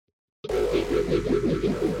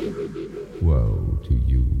Woe to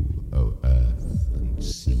you, O earth and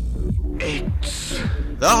sea. It's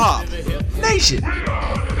the Hop Nation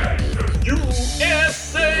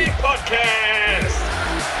USA Podcast.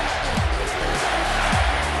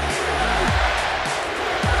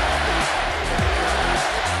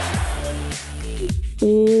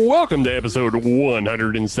 Welcome to episode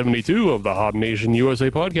 172 of the Hop Nation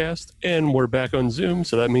USA Podcast, and we're back on Zoom,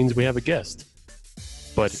 so that means we have a guest.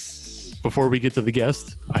 But before we get to the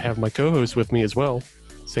guest, I have my co-host with me as well.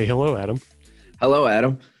 Say hello, Adam. Hello,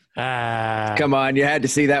 Adam. Come Come on, you had to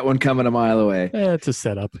see that one coming a mile away. It's a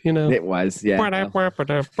setup, you know. It was, yeah. All right.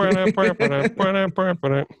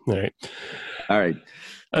 All right.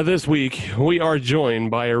 This week, we are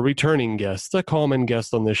joined by a returning guest, a common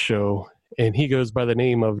guest on this show, and he goes by the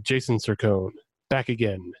name of Jason Sircone. Back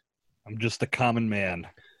again. I'm just a common man.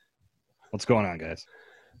 What's going on, guys?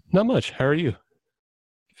 Not much. How are you?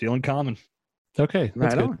 Feeling common. Okay.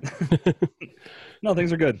 That's Right good. on. No,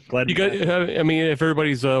 things are good. Glad You to got. be back. I mean, if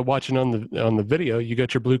everybody's watching on the video, you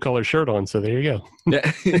got your blue collar shirt on. So there you go.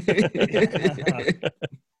 Yeah.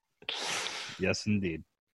 Yes, indeed.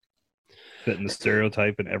 Fitting the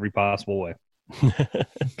stereotype in every possible way.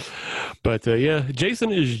 But yeah,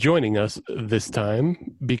 Jason is joining us this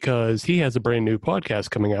time because he has a brand new podcast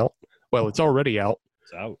coming out. Well, it's already out.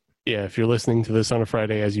 It's out. Yeah, if you're listening to this on a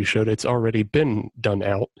Friday, as you should, it's already been done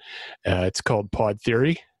out. It's called Pod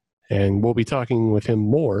Theory, and we'll be talking with him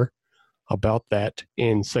more about that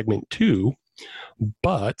in segment 2.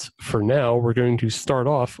 But for now, we're going to start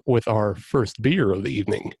off with our first beer of the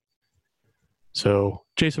evening. So,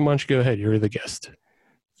 Jason, why don't you go ahead? You're the guest.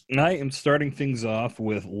 I am starting things off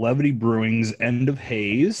with Levity Brewing's End of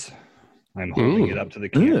Haze. I'm holding it up to the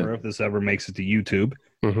camera if this ever makes it to YouTube.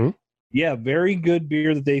 Mm-hmm. Yeah, very good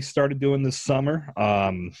beer that they started doing this summer.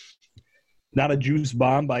 Not a juice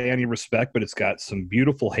bomb by any respect, but it's got some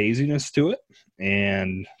beautiful haziness to it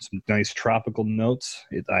and some nice tropical notes.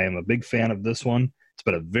 I am a big fan of this one. It's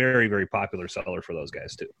been a very, very popular seller for those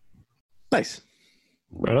guys, too. Nice.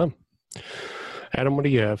 Right on. Adam, what do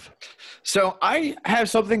you have? So I have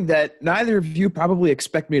something that neither of you probably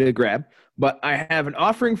expect me to grab, but I have an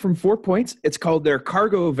offering from 4 Points. It's called their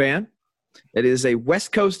Cargo Van. It is a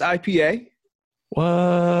West Coast IPA.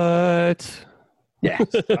 What? Yeah.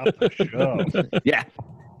 Stop the show. Yeah.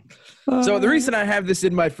 So the reason I have this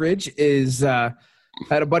in my fridge is I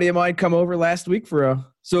had a buddy of mine come over last week for a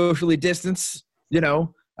socially distanced,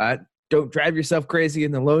 don't drive yourself crazy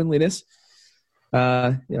in the loneliness,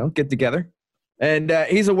 get together. And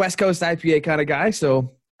he's a West Coast IPA kind of guy,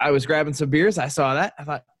 so I was grabbing some beers. I saw that. I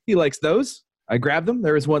thought, he likes those. I grabbed them.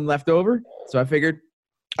 There was one left over, so I figured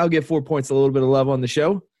I'll give 4 Points a little bit of love on the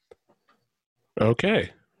show. Okay.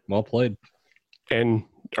 Well played. And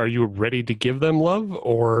are you ready to give them love,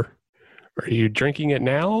 or are you drinking it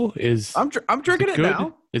now? I'm drinking it good?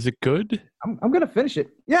 now. Is it good? I'm going to finish it.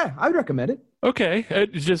 Yeah, I would recommend it. Okay.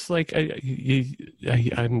 It's just like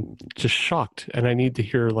I'm just shocked, and I need to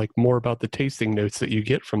hear like more about the tasting notes that you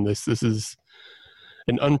get from this. This is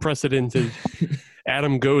an unprecedented.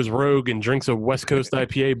 Adam goes rogue and drinks a West Coast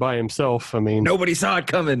IPA by himself. I mean, Nobody saw it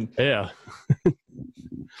coming. yeah.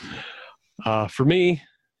 For me,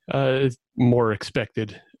 it's more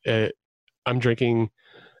expected. I'm drinking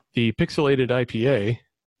the Pixelated IPA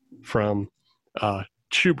from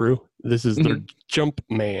Shoe Brew. This is their Jump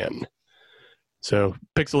Man. So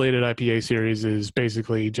Pixelated IPA series is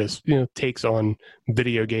basically just, takes on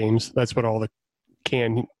video games. That's what all the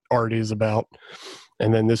can art is about.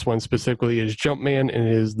 And then this one specifically is Jumpman, and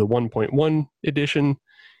it is the 1.1 edition.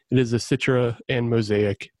 It is a Citra and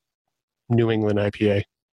Mosaic New England IPA.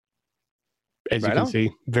 As you can see,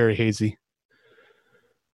 very hazy.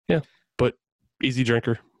 Yeah, but easy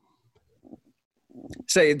drinker.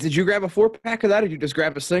 Say, did you grab a 4-pack of that, or did you just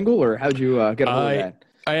grab a single, or how'd you get a hold of that?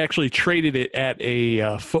 I actually traded it at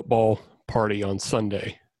a football party on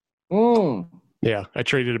Sunday. Mm. Yeah, I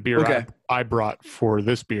traded a beer I brought for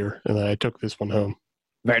this beer, and then I took this one home.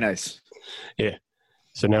 Very nice. Yeah.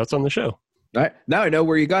 So now it's on the show. All right. Now I know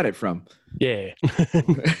where you got it from. Yeah.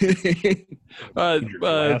 Your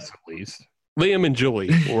glass, at least. Liam and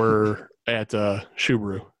Julie were at Shoe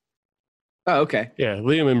Brew. Oh, okay. Yeah,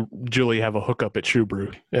 Liam and Julie have a hookup at Shoe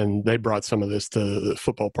Brew, and they brought some of this to the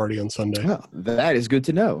football party on Sunday. Oh, that is good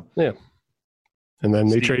to know. Yeah. And then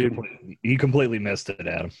they Steve traded. He completely missed it,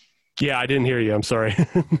 Adam. Yeah, I didn't hear you. I'm sorry.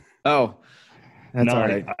 Oh, that's no, all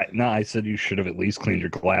right. I said you should have at least cleaned your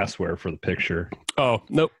glassware for the picture. Oh,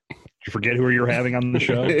 nope. Did you forget who you were having on the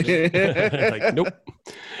show? Like, nope.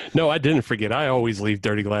 No, I didn't forget. I always leave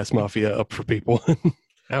Dirty Glass Mafia up for people.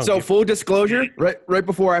 So full disclosure, right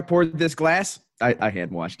before I poured this glass, I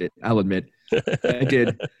hand washed it. I'll admit, I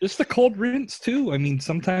did. Just the cold rinse too. I mean,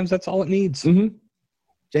 sometimes that's all it needs. Mm-hmm.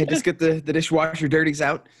 Yeah, just get the dishwasher dirties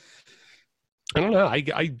out. I don't know.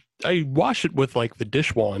 I wash it with like the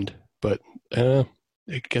dish wand, but I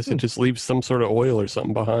guess it just leaves some sort of oil or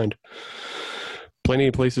something behind. Plenty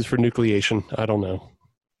of places for nucleation. I don't know.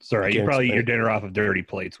 Sorry, you probably eat your dinner off of dirty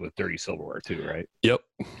plates with dirty silverware too, right? Yep.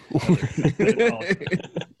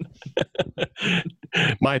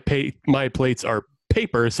 My plates are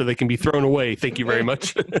paper, so they can be thrown away. Thank you very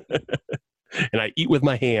much. And I eat with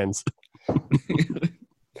my hands.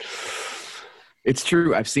 It's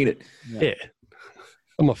true. I've seen it. Yeah.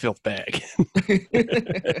 I'm a filth bag.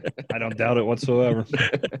 I don't doubt it whatsoever.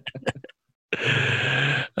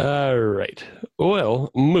 All right.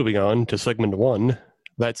 Well, moving on to segment 1.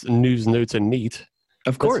 That's news, notes, and neat.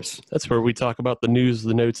 Of course. That's where we talk about the news,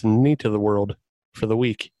 the notes, and neat of the world for the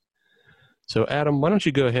week. So, Adam, why don't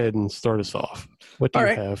you go ahead and start us off? What do you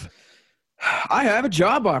have? I have a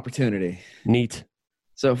job opportunity. Neat.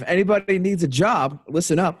 So if anybody needs a job,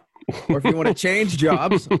 listen up. Or if you want to change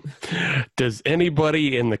jobs. Does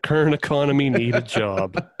anybody in the current economy need a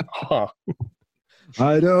job? Huh.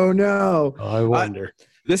 I don't know. I wonder.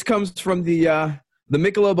 This comes from the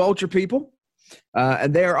Michelob Ultra people.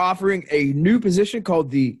 And they are offering a new position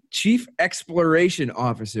called the Chief Exploration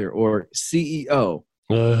Officer, or CEO.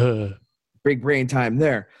 Big brain time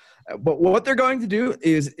there. But what they're going to do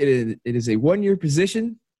is it is a 1-year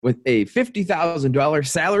position with a $50,000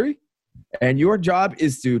 salary. And your job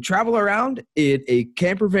is to travel around in a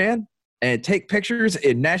camper van and take pictures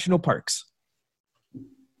in national parks.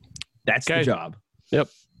 That's the job. Yep.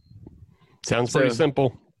 Sounds pretty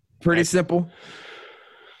simple. Pretty simple.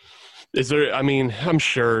 Is there, I mean, I'm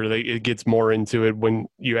sure that it gets more into it when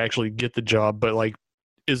you actually get the job, but like,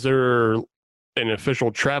 is there an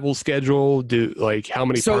official travel schedule? How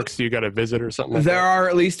many parks do you got to visit or something like there that? Are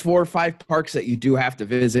at least 4 or 5 parks that you do have to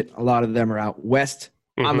visit. A lot of them are out west.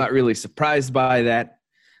 Mm-hmm. I'm not really surprised by that.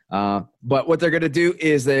 But what they're going to do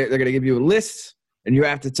is they're going to give you a list, and you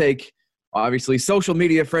have to take, obviously, social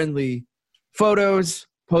media friendly photos,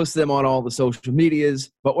 post them on all the social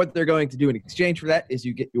medias. But what they're going to do in exchange for that is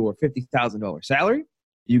you get your $50,000 salary.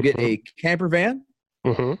 You get a camper van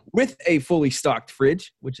with a fully stocked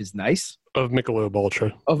fridge, which is nice. Of Michelob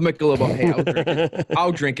Ultra. Of Michelob Ultra. Hey,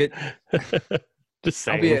 I'll drink it. Just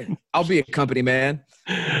saying. I'll be a company man.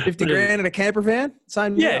 50 grand in a camper van?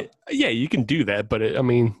 Sign me up. Yeah, you can do that. But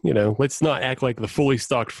let's not act like the fully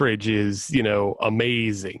stocked fridge is,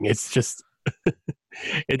 amazing. It's just,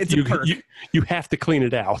 you have to clean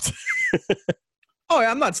it out. Oh,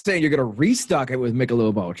 I'm not saying you're going to restock it with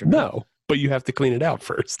Michelob Ultra. No, but you have to clean it out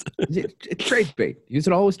first. It's trade bait. Use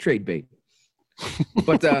it all as trade bait.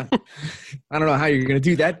 But I don't know how you're going to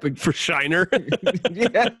do that. But for Shiner.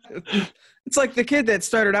 Yeah. It's like the kid that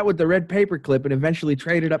started out with the red paper clip and eventually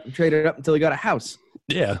traded up until he got a house.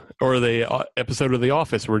 Yeah. Or the episode of The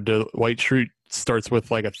Office where Dwight Schrute starts with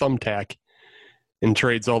like a thumbtack and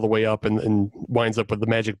trades all the way up and winds up with the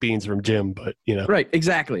magic beans from Jim. But, Right.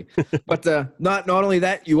 Exactly. But not only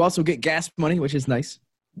that, you also get gas money, which is nice.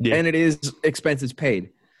 Yeah. And it is expenses paid.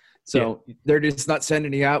 So they're just not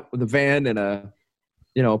sending you out with a van and a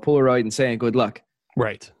Polaroid and saying good luck.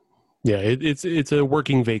 Right. Yeah, it's a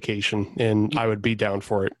working vacation, and I would be down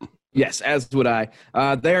for it. Yes, as would I.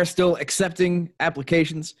 They are still accepting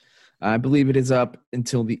applications. I believe it is up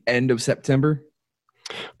until the end of September.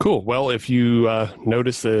 Cool. Well, if you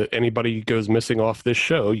notice that anybody goes missing off this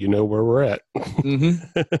show, you know where we're at.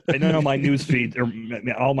 I know my news feed, or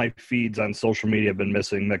all my feeds on social media have been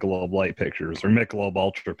missing Michelob Light pictures or Michelob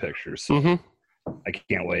Ultra pictures. So I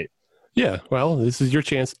can't wait. Yeah, well, this is your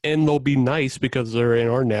chance, and they'll be nice because they're in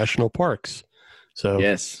our national parks. So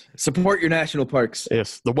yes, support your national parks.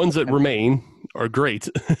 Yes, the ones that remain are great,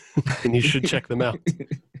 and you should check them out.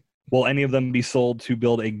 Will any of them be sold to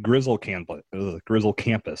build a Grizzle campus?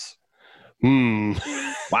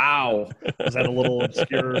 Wow, is that a little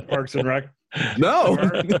obscure Parks and Rec? No,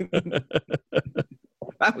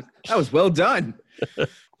 that was well done.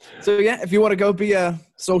 So, if you want to go be a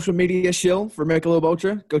social media shill for Michelob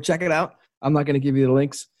Ultra, go check it out. I'm not going to give you the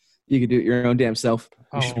links. You can do it your own damn self.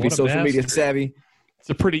 You should be social media savvy. It's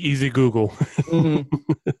a pretty easy Google.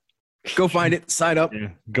 Go find it. Sign up. Yeah.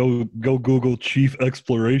 Go Google Chief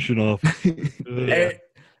Exploration Officer.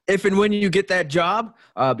 If and when you get that job,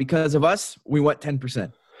 because of us, we want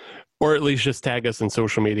 10%. Or at least just tag us in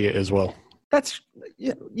social media as well. That's,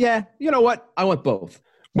 yeah. You know what? I want both.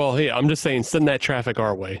 Well, hey, I'm just saying, send that traffic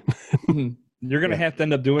our way. You're going to have to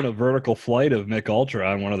end up doing a vertical flight of Mick Ultra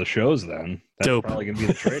on one of the shows then. That's Dope. Probably going to be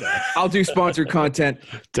the trade-off. I'll do sponsored content.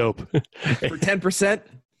 Dope. For 10%,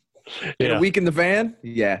 In Yeah. a week in the van?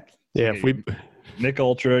 Yeah. Yeah, if we Mick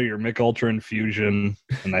Ultra, your Mick Ultra Infusion,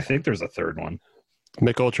 and I think there's a third one.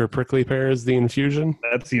 Mick Ultra Prickly Pear is the infusion.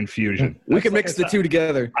 That's the infusion. We That's can like mix I the said, two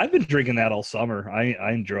together. I've been drinking that all summer.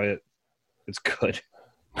 I enjoy it. It's good.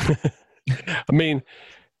 I mean,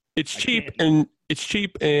 it's cheap and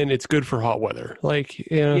it's good for hot weather. Like,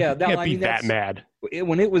 Yeah, you that- can't I be mean, that that's- mad.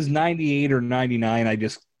 When it was 98 or 99,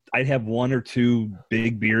 I'd have one or two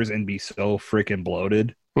big beers and be so freaking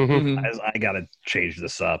bloated. Mhm. Mhm. As I gotta change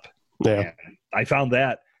this up. Yeah. And I found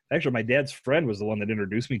that actually my dad's friend was the one that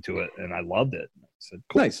introduced me to it, and I loved it. I said,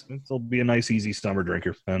 "Cool, Nice. It'll be a nice, easy summer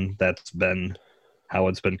drinker," and that's been how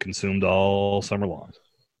it's been consumed all summer long.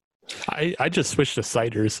 I just switched to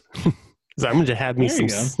ciders. So I'm gonna have me There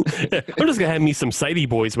some. you I'm just gonna have me some Sidey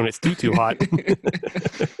boys when it's too hot.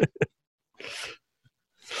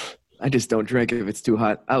 I just don't drink if it's too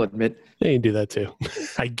hot. I'll admit. They do that too,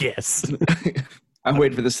 I guess. I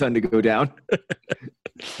wait for the sun to go down.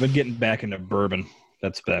 Been getting back into bourbon.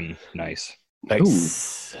 That's been nice.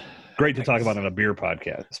 Nice. Great to talk about on a beer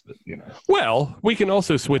podcast, but Well, we can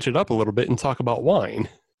also switch it up a little bit and talk about wine.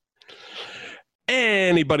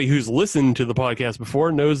 Anybody who's listened to the podcast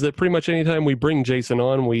before knows that pretty much anytime we bring Jason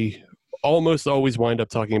on, we almost always wind up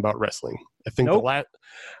talking about wrestling. I think Nope.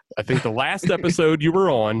 the last episode you were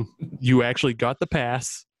on, you actually got the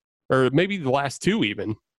pass, or maybe the last two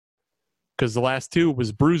even, because the last two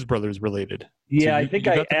was Bruise Brothers related. Yeah, I you- think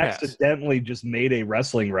you I got the pass. accidentally just made a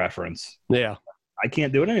wrestling reference. Yeah. I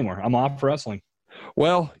can't do it anymore. I'm off wrestling.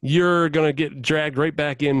 Well, you're gonna get dragged right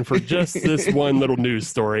back in for just this one little news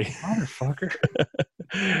story. Motherfucker.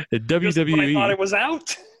 The Just when I thought WWE it was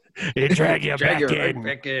out. it drag you Drag back you in. right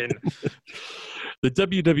back in. The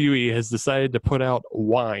WWE has decided to put out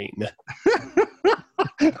wine.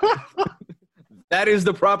 That is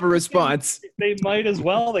the proper response. They might as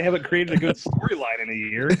well. They haven't created a good storyline in a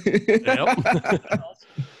year. Yep.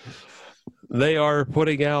 They are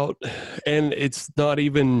putting out, and it's not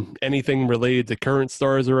even anything related to current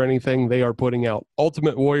stars or anything. They are putting out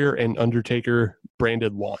Ultimate Warrior and Undertaker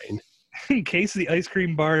branded wine. In case the ice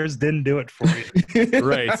cream bars didn't do it for you.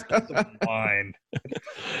 Right. Some wine.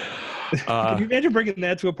 Can you imagine bringing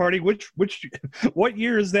that to a party? What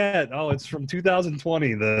year is that? Oh, it's from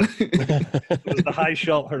 2020. It was the high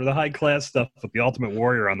shelf or the high class stuff with the Ultimate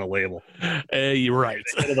Warrior on the label. You're right.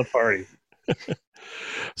 Head of the party.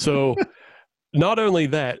 So, not only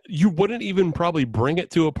that, you wouldn't even probably bring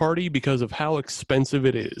it to a party because of how expensive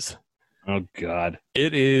it is. Oh God.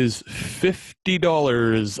 It is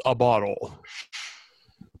 $50 a bottle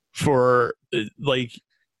for like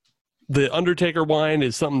the Undertaker wine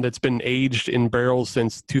is something that's been aged in barrels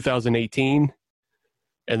since 2018,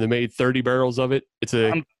 and they made 30 barrels of it. It's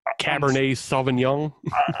a Cabernet Sauvignon.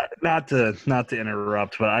 Not to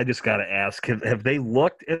interrupt, but I just got to ask: have they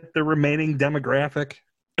looked at the remaining demographic?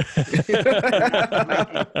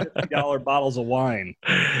 $50 bottles of wine.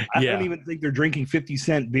 I Yeah, don't even think they're drinking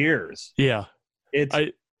 50-cent beers. yeah.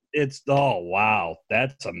 It's oh wow,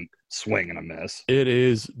 that's a swing and a miss. It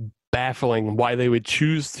is baffling why they would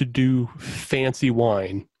choose to do fancy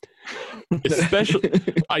wine. Especially,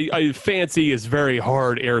 I fancy is very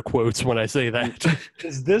hard air quotes when I say that.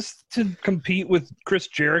 Is this to compete with Chris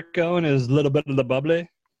Jericho and his little bit of the bubbly?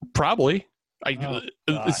 Probably. God.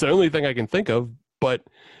 It's the only thing I can think of, but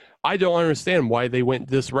I don't understand why they went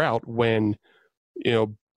this route when,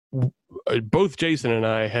 both Jason and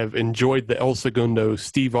I have enjoyed the El Segundo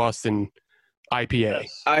Steve Austin IPA.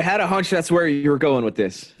 Yes. I had a hunch that's where you were going with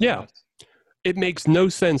this. Yeah. It makes no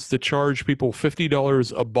sense to charge people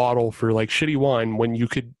 $50 a bottle for like shitty wine when you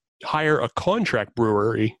could hire a contract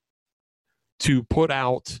brewery to put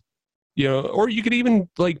out, or you could even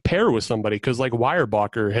like pair with somebody because like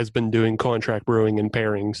Weyerbacher has been doing contract brewing and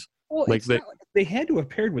pairings. Well, Like it's not like they had to have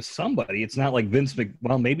paired with somebody. It's not like Vince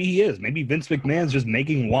Well, maybe he is. Maybe Vince McMahon's just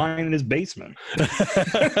making wine in his basement.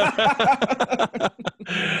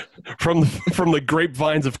 from the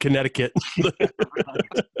grapevines of Connecticut.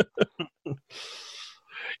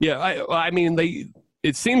 Yeah, I mean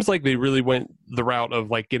it seems like they really went the route of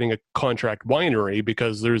like getting a contract winery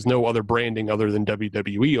because there's no other branding other than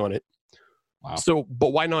WWE on it. Wow. So, but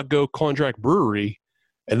why not go contract brewery?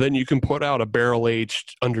 And then you can put out a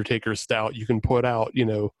barrel-aged Undertaker stout. You can put out,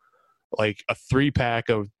 like a 3-pack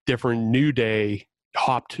of different New Day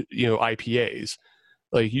hopped, IPAs.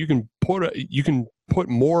 Like you can put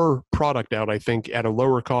more product out, I think, at a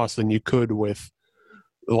lower cost than you could with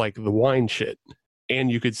like the wine shit. And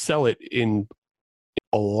you could sell it in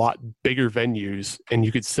a lot bigger venues, and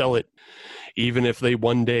you could sell it even if they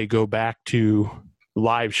one day go back to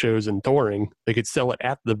live shows and touring, they could sell it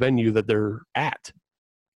at the venue that they're at.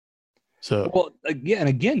 So Well, again,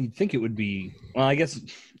 you'd think it would be. Well, I guess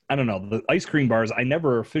I don't know. The ice cream bars. I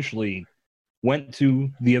never officially went to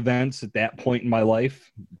the events at that point in my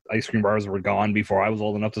life. Ice cream bars were gone before I was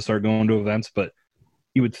old enough to start going to events. But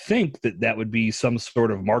you would think that would be some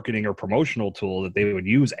sort of marketing or promotional tool that they would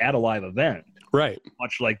use at a live event, right.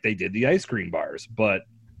 much like they did the ice cream bars. But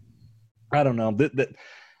I don't know.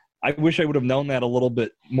 I wish I would have known that a little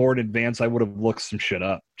bit more in advance. I would have looked some shit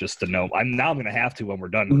up just to know. I'm going to have to when we're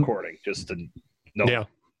done recording, just to know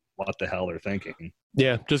what the hell they're thinking.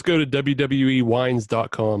 Yeah, just go to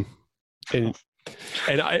wwewines.com, and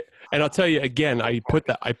I'll tell you again. I put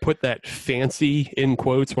that fancy in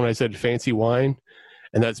quotes when I said fancy wine,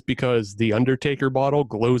 and that's because the Undertaker bottle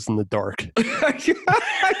glows in the dark.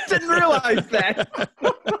 I didn't realize that.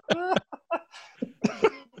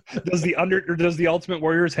 Does the Ultimate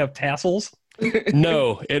Warriors have tassels?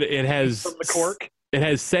 No, it has From the cork. It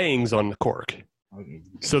has sayings on the cork.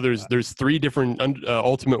 So there's 3 different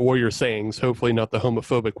Ultimate Warrior sayings. Hopefully not the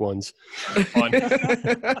homophobic ones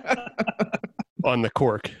on the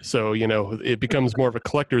cork. So it becomes more of a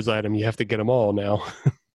collector's item. You have to get them all now.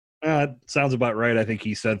 Sounds about right. I think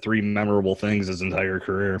he said 3 memorable things his entire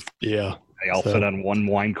career. Yeah, They all fit on one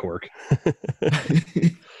wine cork.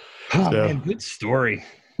 Man, good story.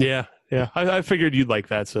 Yeah. I figured you'd like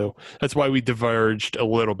that, so that's why we diverged a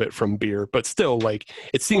little bit from beer. But still, like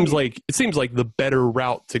it seems like the better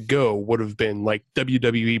route to go would have been like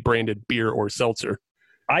WWE branded beer or seltzer.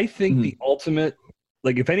 I think the ultimate,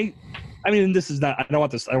 like if any, I mean, this is not. I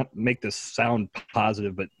don't make this sound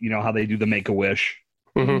positive, but you know how they do the Make-A-Wish.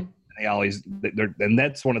 Mm-hmm. They always, and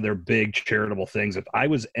that's one of their big charitable things. If I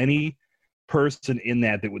was any person in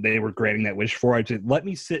that they were granting that wish for, I'd say, let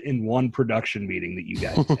me sit in one production meeting that you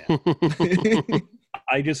guys have.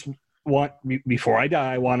 I just want, before I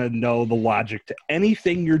die, I want to know the logic to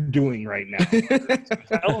anything you're doing right now. Whether it's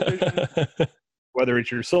television, whether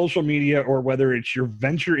it's your social media, or whether it's your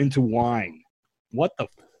venture into wine. What the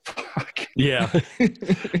fuck? Yeah.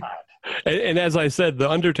 And as I said, the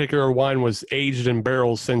Undertaker wine was aged in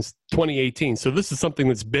barrels since 2018. So this is something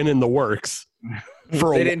that's been in the works.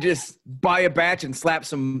 They didn't just buy a batch and slap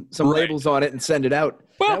some labels on it and send it out.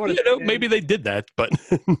 Well, maybe they did that, but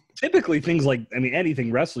typically things like, I mean,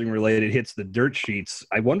 anything wrestling related hits the dirt sheets.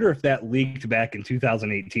 I wonder if that leaked back in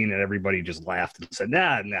 2018 and everybody just laughed and said,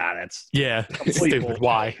 nah, that's stupid.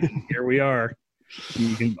 Why? Here we are.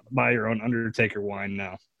 You can buy your own Undertaker wine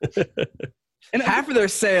now. And half of their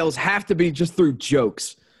sales have to be just through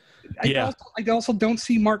jokes. I also don't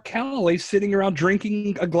see Mark Calloway sitting around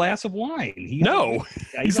drinking a glass of wine.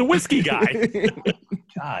 He's a whiskey guy.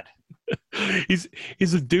 God.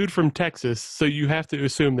 He's a dude from Texas, so you have to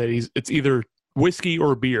assume that it's either whiskey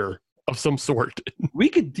or beer of some sort. We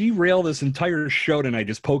could derail this entire show tonight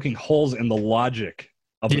just poking holes in the logic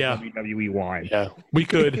of the WWE wine. Yeah, we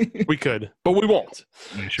could, but we won't.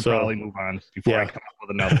 We should probably move on before I come up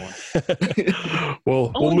with another one.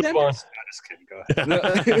 We'll move on. I'm just kidding. Go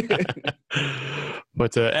ahead.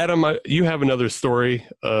 But Adam, you have another story,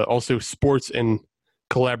 also sports and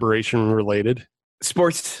collaboration related.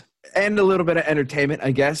 Sports and a little bit of entertainment,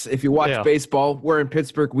 I guess. If you watch baseball, we're in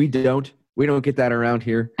Pittsburgh. We don't get that around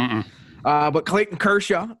here. But Clayton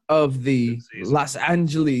Kershaw of the Los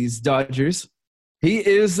Angeles Dodgers, he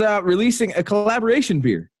is releasing a collaboration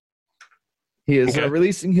beer. He is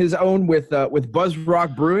releasing his own with Buzz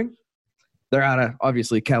Rock Brewing. They're out of,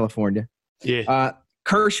 obviously, California. Yeah.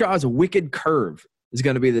 Kershaw's Wicked Curve is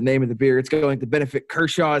going to be the name of the beer. It's going to benefit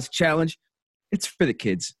Kershaw's Challenge. It's for the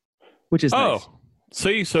kids, which is nice. So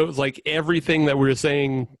it's like everything that we were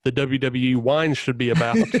saying the WWE wine should be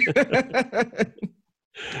about.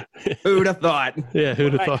 Who'd have thought? Yeah,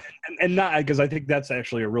 who'd have thought? And not because I think that's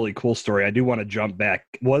actually a really cool story. I do want to jump back.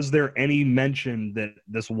 Was there any mention that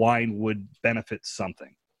this wine would benefit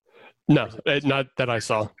something? No, not that I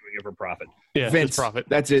saw. Doing it for profit. Yeah, Vince, just profit.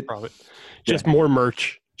 That's it. Profit. Just more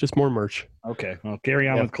merch. Just more merch. Okay, well, carry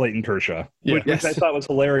on with Clayton Kershaw. Yeah. Which I thought was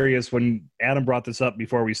hilarious when Adam brought this up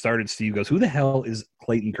before we started. Steve goes, "Who the hell is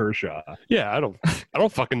Clayton Kershaw?" Yeah, I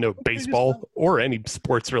don't fucking know baseball or any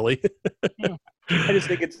sports really. I just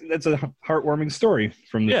think that's a heartwarming story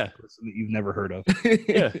from the person that you've never heard of.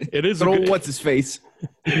 Yeah, it is. What's his face?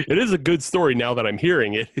 It is a good story now that I'm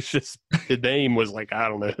hearing it. It's just the name was like, I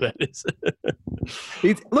don't know who that is.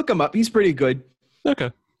 Look him up. He's pretty good.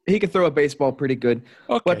 Okay. He can throw a baseball pretty good.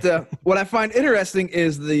 Okay. But what I find interesting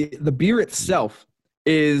is the beer itself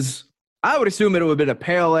is, I would assume it would have been a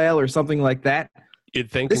pale ale or something like that.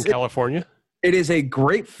 You'd think in California? It is a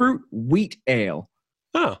grapefruit wheat ale.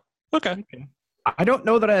 Oh, okay. I don't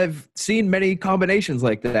know that I've seen many combinations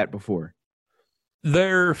like that before.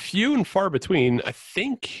 They're few and far between. I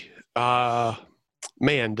think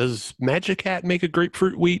Man, does Magic Hat make a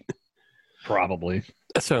grapefruit wheat? Probably.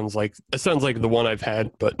 That sounds like the one I've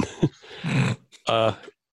had, but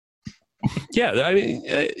yeah, I mean,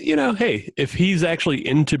 hey, if he's actually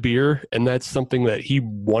into beer and that's something that he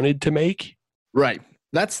wanted to make, Right.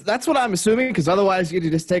 That's what I'm assuming, because otherwise you'd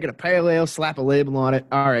just take it a pale ale, slap a label on it.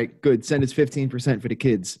 All right, good. Send us 15% for the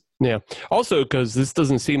kids. yeah. Also, because this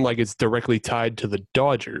doesn't seem like it's directly tied to the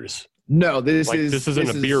Dodgers. No, this isn't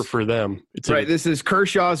a beer for them. It's right. This is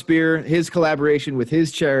Kershaw's beer, his collaboration with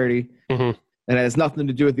his charity, Mhm. and it has nothing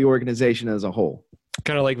to do with the organization as a whole.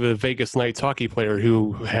 Kind of like the Vegas Knights hockey player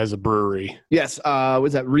who has a brewery. Yes.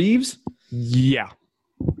 Was that Reeves? Yeah,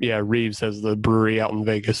 Reeves has the brewery out in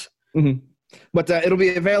Vegas. Mm-hmm. But it'll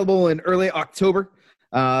be available in early October.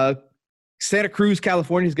 Santa Cruz,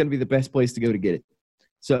 California is going to be the best place to go to get it.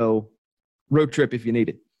 So road trip if you need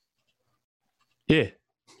it. Yeah.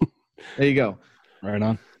 There you go. Right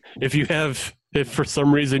on. If for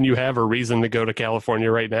some reason you have a reason to go to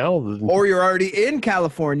California right now, Or you're already in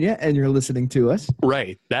California and you're listening to us.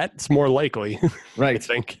 right, that's more likely. I Right.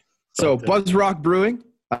 think. So But, Buzz Rock Brewing,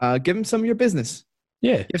 give them some of your business.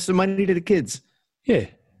 yeah, Give some money to the kids. yeah.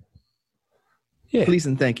 Please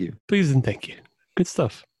and thank you. Please and thank you. Good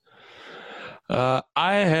stuff. I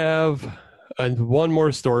have one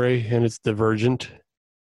more story, and it's divergent.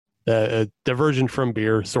 Divergent from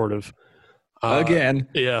beer, sort of. Again.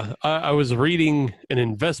 Yeah, I was reading an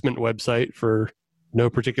investment website for no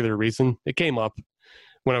particular reason. It came up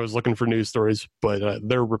when I was looking for news stories, but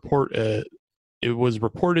their report, it was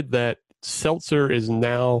reported that seltzer is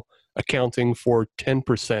now accounting for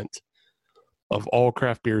 10% of all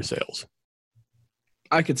craft beer sales.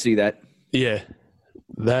 I could see that. Yeah,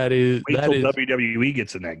 that is. Wait till WWE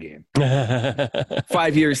gets in that game.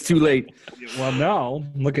 5 years too late. Well, no.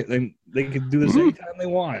 Look at them. They can do this anytime they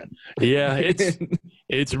want. Yeah,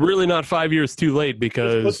 it's really not 5 years too late Just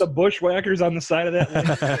because put the bushwhackers on the side of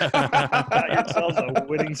that. Got yourselves a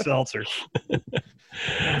winning seltzer.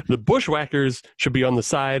 the Bushwhackers should be on the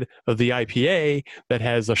side of the IPA that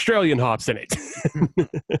has Australian hops in it.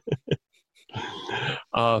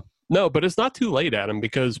 No, but it's not too late, Adam,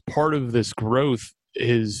 because part of this growth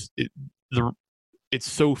is it's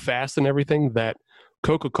so fast and everything that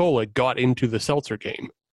Coca-Cola got into the seltzer game.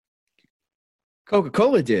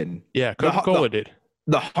 Coca-Cola did. Yeah, Coca-Cola did.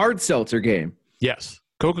 The hard seltzer game. Yes.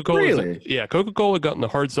 Coca-Cola. Really? Yeah, Coca-Cola got in the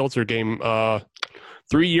hard seltzer game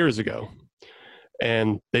 3 years ago.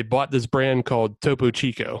 And they bought this brand called Topo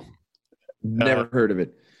Chico. Never heard of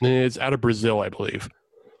it. It's out of Brazil, I believe.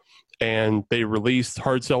 And they released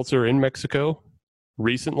hard seltzer in Mexico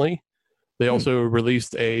recently. They also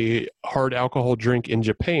released a hard alcohol drink in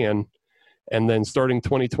Japan. And then starting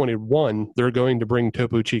 2021, they're going to bring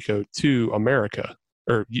Topo Chico to America,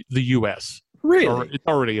 or the U.S. Really? Or it's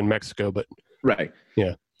already in Mexico, but Right.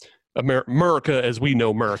 yeah. America as we know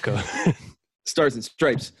America. Stars and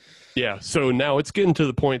Stripes. Yeah, so now it's getting to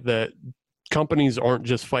the point that companies aren't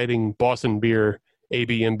just fighting Boston Beer,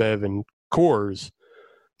 AB InBev, and Coors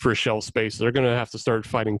for shelf space. They're going to have to start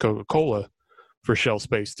fighting Coca-Cola for shelf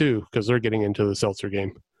space too, because they're getting into the seltzer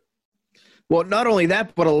game. Well, not only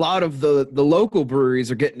that, but a lot of the local breweries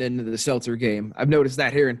are getting into the seltzer game. I've noticed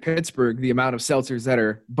that here in Pittsburgh, the amount of seltzers that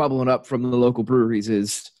are bubbling up from the local breweries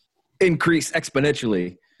is increased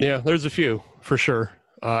exponentially. Yeah, there's a few for sure.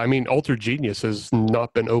 I mean, Ultra Genius has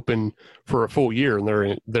not been open for a full year,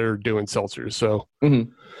 and they're doing seltzers. So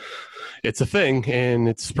it's a thing, and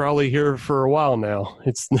it's probably here for a while now.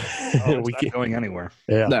 It's It's not going anywhere.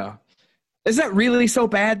 Yeah. No. Is that really so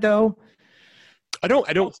bad, though? I don't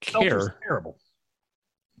Seltzer's care. terrible.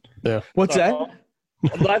 Yeah. What's that?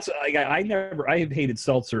 That's I have hated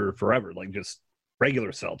seltzer forever, like just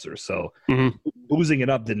regular seltzer. So boozing it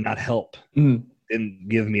up did not help. Didn't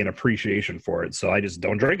give me an appreciation for it. So I just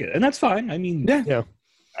don't drink it, and that's fine. I mean, Yeah.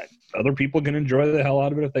 Other people can enjoy the hell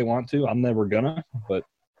out of it if they want to. I'm never gonna, but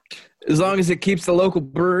As long as it keeps the local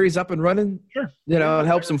breweries up and running, sure, it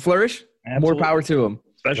helps them flourish. Absolutely. More power to them.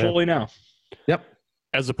 Especially now. Yep.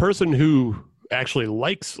 As a person who actually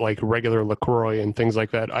likes like regular LaCroix and things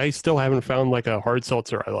like that, I still haven't found like a hard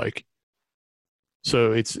seltzer I like.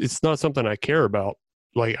 So it's not something I care about.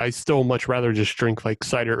 Like I still much rather just drink like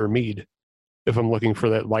cider or mead if I'm looking for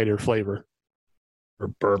that lighter flavor. Or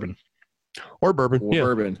bourbon. Or bourbon. Or yeah.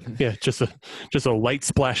 bourbon. Yeah, just a light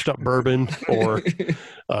splashed up bourbon or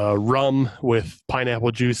rum with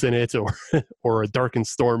pineapple juice in it or a dark and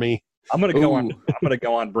stormy. I'm gonna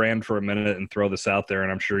go on brand for a minute and throw this out there,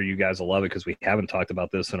 and I'm sure you guys will love it because we haven't talked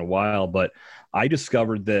about this in a while. But I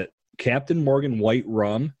discovered that Captain Morgan White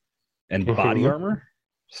Rum and Body Armor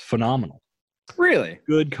is phenomenal. Really?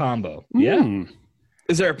 Good combo. Yeah.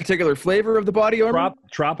 Is there a particular flavor of the body armor?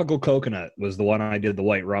 Tropical coconut was the one I did the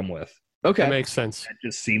white rum with. Okay. That makes sense. It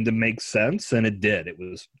just seemed to make sense, and it did. It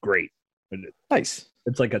was great. Nice.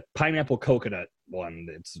 It's like a pineapple coconut one.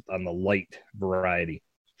 It's on the light variety.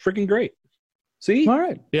 Freaking great. See? All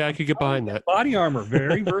right. Yeah, I could get behind that. Body armor,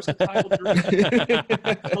 very versatile.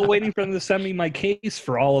 Still waiting for them to send me my case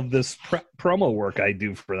for all of this promo work I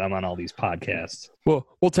do for them on all these podcasts. Well,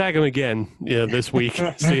 we'll tag them again this week.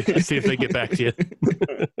 see if they get back to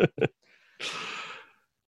you.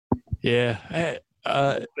 Yeah.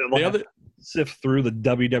 The other sift through the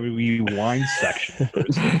WWE wine section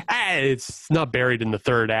first. It's not buried in the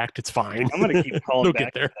third act. It's fine. I'm going to keep calling They'll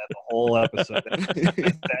back get there. to that the whole episode.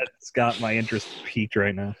 That's got my interest peaked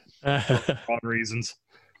right now. For wrong reasons.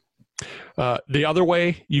 The other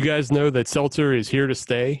way you guys know that seltzer is here to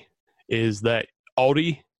stay is that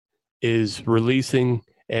Aldi is releasing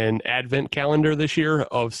an advent calendar this year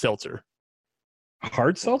of seltzer.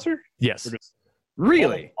 Hard seltzer? Yes. Or just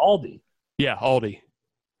Really? Aldi. Yeah, Aldi.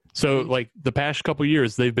 So like the past couple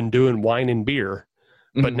years, they've been doing wine and beer,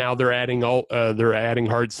 but Mhm. now they're adding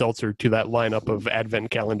hard seltzer to that lineup of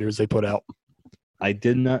advent calendars they put out. I've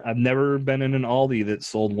never been in an Aldi that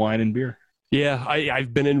sold wine and beer. Yeah,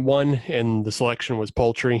 I've been in one, and the selection was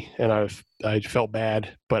paltry, and I felt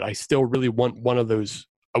bad, but I still really want one of those.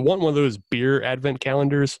 I want one of those beer advent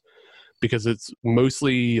calendars because it's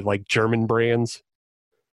mostly like German brands,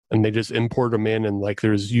 and they just import them in, and like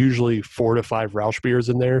there's usually 4 to 5 Rausch beers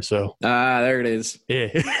in there. So There it is. yeah,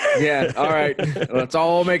 Yeah. All right. Well, it's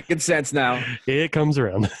all making sense now. it comes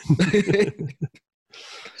around.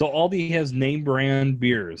 So Aldi has name brand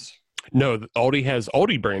beers. No, Aldi has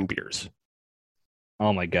Aldi brand beers.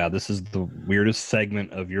 Oh my god, this is the weirdest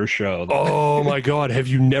segment of your show. Oh my God, have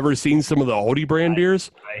you never seen some of the Aldi brand beers?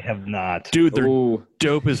 I have not. Dude, they're Ooh.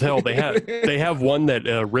 dope as hell. They have one that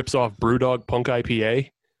rips off Brewdog Punk IPA.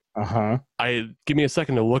 Uh-huh. Give me a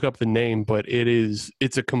second to look up the name, but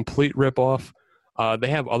it's a complete ripoff. They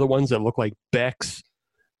have other ones that look like Beck's,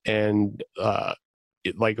 and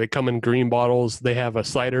like they come in green bottles. They have a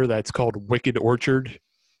cider that's called Wicked Orchard.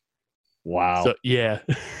 Wow. So, yeah.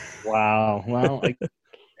 Wow. Well,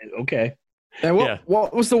 okay. And Yeah.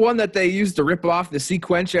 what was the one that they used to rip off the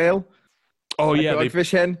Sequench Ale? Oh Like yeah,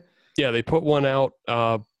 Dogfish Head? they put one out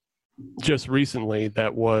just recently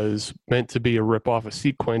that was meant to be a ripoff of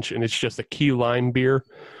Sequench, and it's just a key lime beer,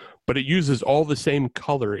 but it uses all the same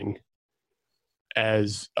coloring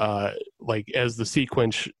as the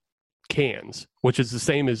Sequench cans, which is the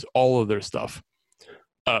same as all of their stuff.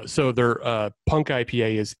 So their Punk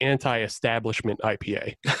IPA is anti-establishment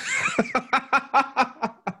IPA,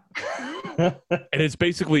 and it's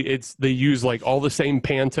basically they use like all the same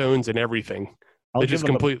Pantones and everything. I'll They give just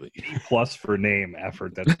them completely a plus for name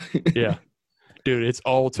effort. That's yeah, dude, it's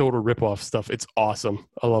all total ripoff stuff. It's awesome.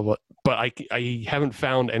 I love it. But I haven't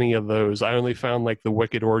found any of those. I only found like the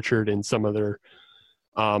Wicked Orchard and some of their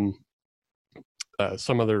hard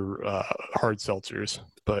seltzers.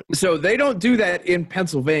 But So they don't do that in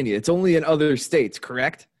Pennsylvania. It's only in other states,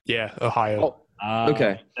 correct? yeah, Ohio.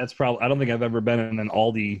 Okay. That's probably. I don't think I've ever been in an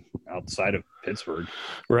Aldi outside of Pittsburgh.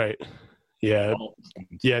 Right. Yeah.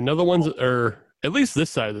 Yeah. Another ones are at least this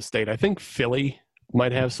side of the state. I think Philly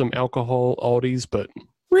might have some alcohol Aldis, but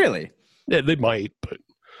Really? yeah, they might, but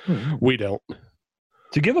we don't.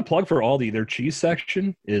 To give a plug for Aldi, their cheese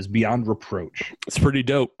section is beyond reproach. It's pretty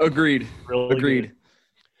dope. Agreed. Really Agreed. good.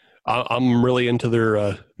 I'm really into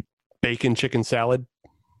their bacon chicken salad.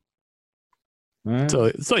 So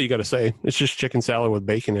that's all you got to say. It's just chicken salad with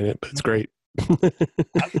bacon in it, but it's great.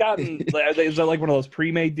 I've gotten. Is that like one of those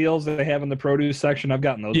pre-made deals that they have in the produce section? I've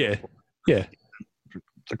gotten those. Yeah. before. Yeah.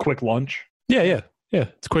 It's a quick lunch. Yeah.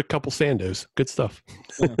 It's a quick couple Sandos. Good stuff.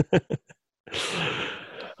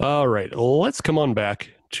 All right. Let's come on back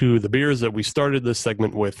to the beers that we started this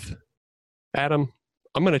segment with. Adam,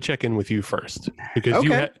 I'm going to check in with you first because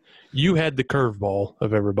Okay. you had the curveball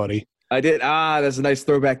of everybody. I did. That's a nice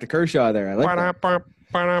throwback to Kershaw there. I like that.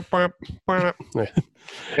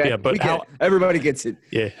 Okay, Yeah, but we get it. Everybody gets it.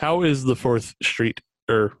 Yeah. How is the 4th Street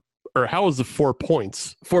or how is the 4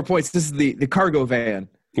 Points? 4 points. This is the cargo van.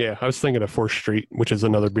 Yeah, I was thinking of 4th Street, which is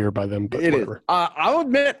another beer by them, but It is. whatever. I'll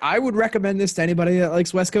admit, I would recommend this to anybody that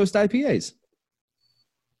likes West Coast IPAs.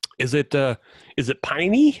 Is it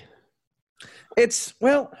piney? It's,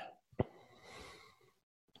 well,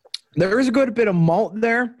 there is a good bit of malt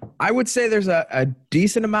there. I would say there's a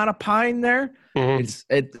decent amount of pine there.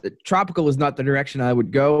 Mhm. Tropical is not the direction I would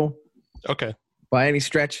go Okay. by any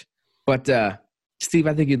stretch. But Steve,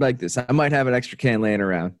 I think you'd like this. I might have an extra can laying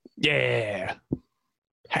around. Yeah.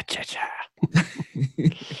 Ha-cha-cha.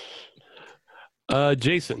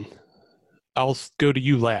 Jason, I'll go to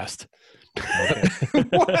you last.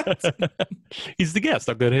 What? He's the guest.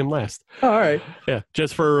 I'll go to him last. All right. Yeah.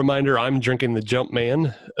 Just for a reminder, I'm drinking the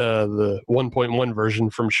Jumpman, the 1.1 version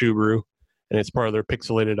from Shoe Brew, and it's part of their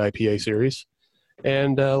Pixelated IPA series.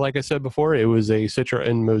 And like I said before, it was a Citra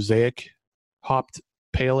and Mosaic hopped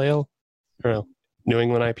pale ale, or New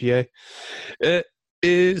England IPA. It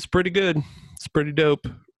is pretty good. It's pretty dope.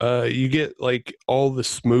 You get like all the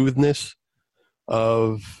smoothness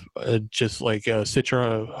of just like a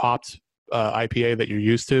Citra hopped IPA that you're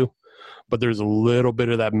used to, but there's a little bit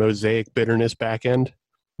of that Mosaic bitterness back end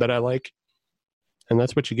that I like, and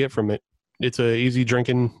that's what you get from it. It's a easy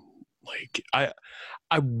drinking. Like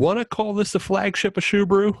I want to call this the flagship of Shoe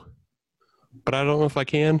Brew, but I don't know if I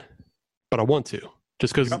can. But I want to,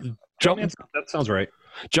 just because Jumpman, that sounds right.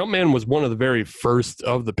 Jumpman was one of the very first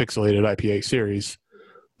of the Pixelated IPA series.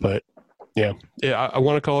 But yeah, I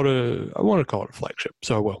want to call it a flagship,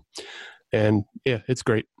 so I will. And yeah, it's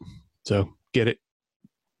great. So get it.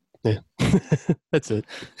 Yeah, that's it.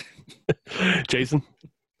 Jason.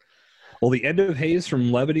 Well, the end of Haze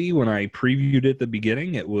from Levity, when I previewed it at the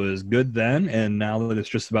beginning, it was good then, and now that it's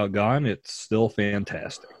just about gone, it's still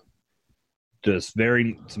fantastic. Just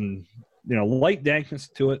some light dankness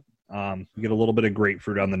to it. You get a little bit of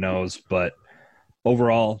grapefruit on the nose, but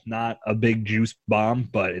overall, not a big juice bomb,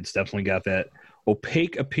 but it's definitely got that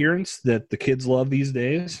opaque appearance that the kids love these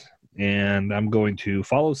days, and I'm going to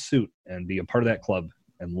follow suit and be a part of that club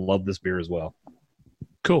and love this beer as well.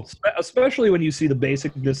 Cool. Especially when you see the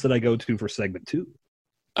basicness that I go to for segment 2.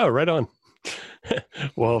 Oh, right on.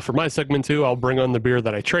 Well, for my segment 2, I'll bring on the beer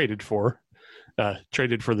that I traded for the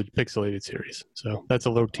Pixelated series. So that's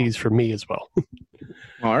a little tease for me as well.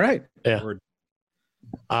 All right. Yeah.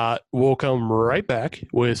 We'll come right back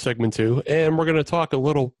with segment 2, and we're going to talk a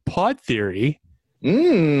little pod theory.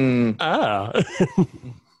 Tease,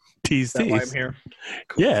 That's why I'm tease. here.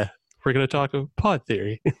 Cool. Yeah, we're going to talk of pod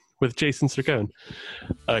theory with Jason Sircone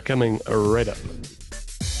coming right up.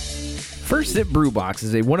 First Sip Brew Box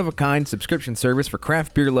is a one-of-a-kind subscription service for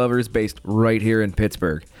craft beer lovers based right here in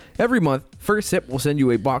Pittsburgh. Every month, First Sip will send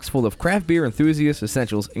you a box full of craft beer enthusiast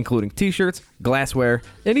essentials, including t-shirts, glassware,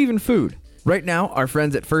 and even food. Right now, our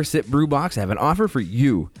friends at First Sip Brew Box have an offer for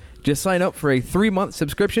you. Just sign up for a 3-month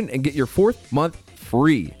subscription and get your 4th month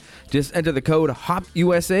free. Just enter the code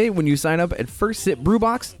HOPUSA when you sign up at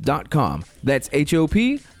firstsipbrewbox.com. That's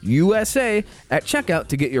HOPUSA at checkout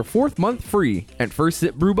to get your 4th month free at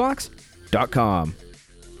firstsipbrewbox.com.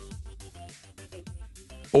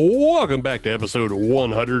 Welcome back to episode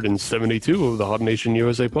 172 of the Hop Nation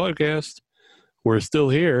USA podcast. We're still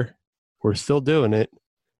here. We're still doing it.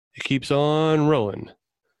 It keeps on rolling.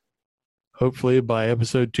 Hopefully by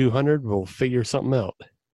episode 200, we'll figure something out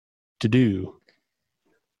to do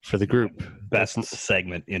for the group. Best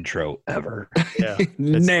segment intro ever. Yeah,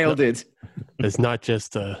 Nailed it. It's not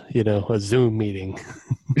just a Zoom meeting.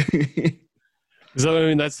 So I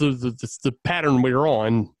mean, that's the pattern we're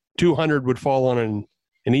on. 200 would fall on an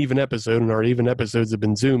even episode, and our even episodes have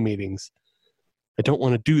been Zoom meetings. I don't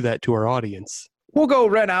want to do that to our audience. We'll go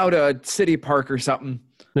rent out a city park or something.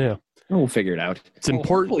 Yeah. We'll figure it out. It's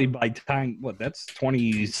important. Hopefully by time, that's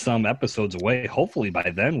 20 some episodes away. Hopefully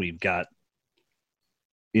by then we've got,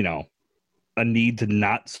 a need to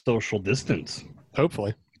not social distance.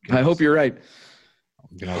 Hopefully. I hope you're right.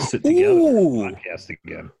 Sit together and podcast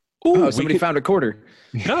again. Oh, somebody found a quarter.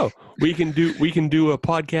 No, we can do a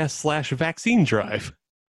podcast / vaccine drive.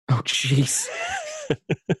 Oh, jeez.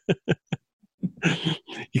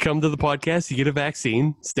 You come to the podcast, you get a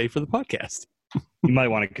vaccine, stay for the podcast. You might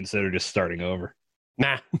want to consider just starting over.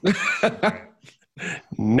 Nah.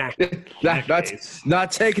 That's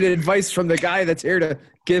not taking advice from the guy that's here to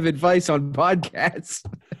give advice on podcasts.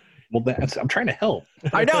 Well, I'm trying to help.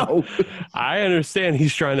 I know. I understand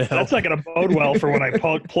he's trying to help. That's not going to bode well for when I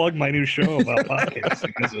plug my new show about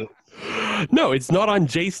podcasts. No, it's not on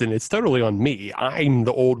Jason. It's totally on me. I'm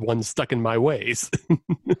the old one stuck in my ways.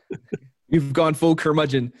 You've gone full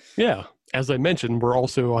curmudgeon. Yeah. As I mentioned, we're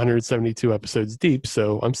also 172 episodes deep,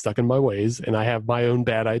 so I'm stuck in my ways, and I have my own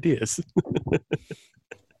bad ideas.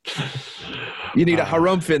 You need a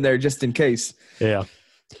harumph in there just in case. Yeah.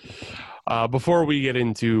 Before we get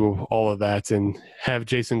into all of that and have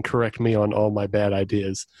Jason correct me on all my bad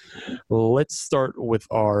ideas, let's start with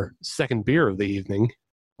our second beer of the evening.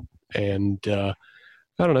 And I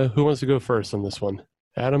don't know, who wants to go first on this one?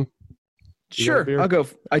 Adam? Sure, I'll go.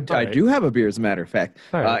 I do have a beer, as a matter of fact.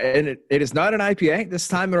 Right. And it is not an IPA. This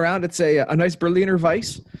time around, it's a nice Berliner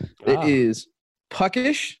Weiss. It is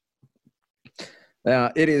Puckish.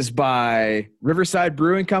 It is by Riverside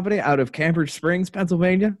Brewing Company out of Cambridge Springs,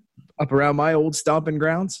 Pennsylvania, up around my old stomping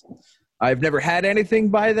grounds. I've never had anything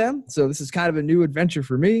by them, so this is kind of a new adventure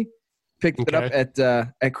for me. Picked it up at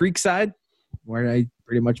Creekside, where I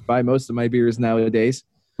pretty much buy most of my beers nowadays.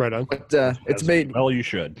 Right on. But it's made. Well, you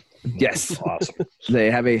should. Yes, Awesome.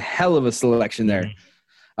 they have a hell of a selection there.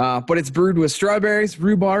 But it's brewed with strawberries,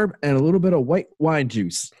 rhubarb, and a little bit of white wine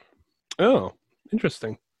juice. Oh,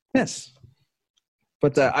 interesting. Yes.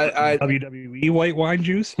 But I WWE white wine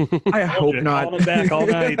juice? I hope not. Calling them back all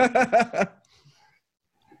night.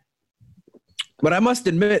 But I must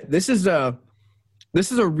admit, this is a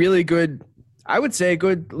really good, I would say, a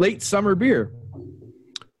good late summer beer.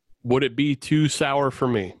 Would it be too sour for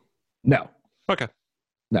me? No, Okay.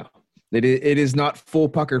 no, it is not full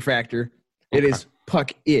pucker factor. It is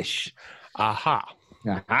puck-ish. Aha.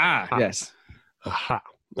 Aha, yes. Aha.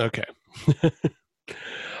 Okay.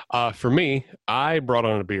 For me, I brought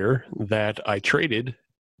on a beer that I traded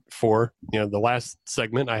for, the last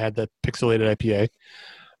segment. I had that pixelated IPA.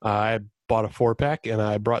 I bought a 4-pack and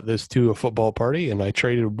I brought this to a football party, and I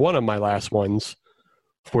traded one of my last ones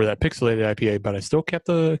for that pixelated IPA, but I still kept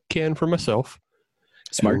the can for myself.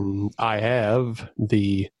 Smart. And I have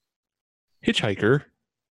the Hitchhiker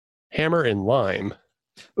Hammer and Lime.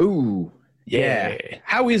 Ooh, yeah.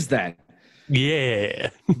 How is that?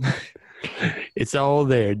 Yeah. It's all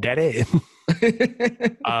there, daddy.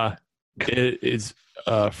 It is,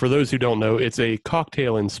 for those who don't know, it's a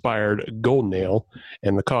cocktail-inspired golden ale,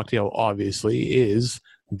 and the cocktail obviously is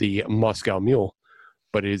the Moscow Mule,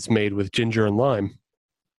 but it's made with ginger and lime.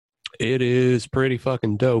 It is pretty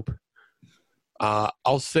fucking dope.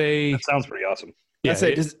 I'll say... That sounds pretty awesome. Yeah,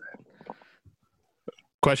 Just,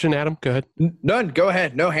 question, Adam? Go ahead. none. Go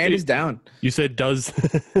ahead. No, hand is down. You said does...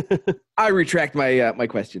 I retract my my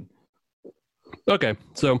question. Okay,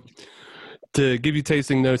 so to give you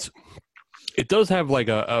tasting notes, it does have like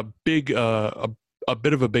a big, a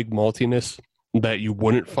bit of a big maltiness that you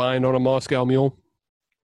wouldn't find on a Moscow Mule.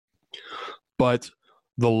 But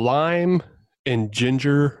the lime and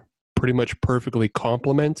ginger pretty much perfectly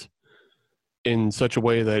complement in such a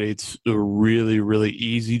way that it's a really, really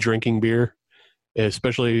easy drinking beer,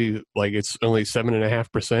 especially like it's only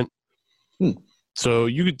 7.5%. So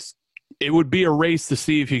it would be a race to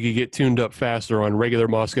see if you could get tuned up faster on regular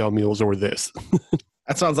Moscow Mules or this.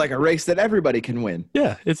 That sounds like a race that everybody can win.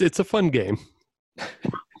 Yeah, it's a fun game.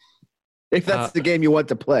 If that's the game you want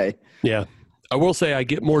to play. Yeah. I will say I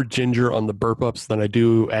get more ginger on the burp ups than I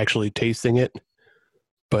do actually tasting it.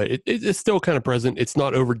 But it's still kind of present. It's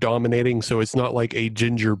not over dominating, so it's not like a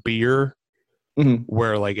ginger beer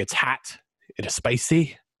where like it's hot, it is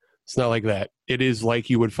spicy. It's not like that. It is like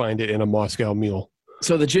you would find it in a Moscow Mule.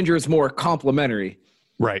 So the ginger is more complimentary.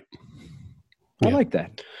 Right. I Yeah. like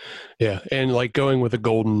that. Yeah, and like going with a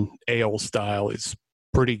golden ale style is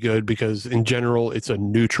pretty good because in general it's a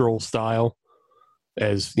neutral style,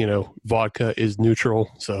 as vodka is neutral.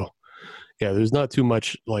 So yeah, there's not too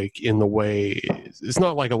much like in the way. It's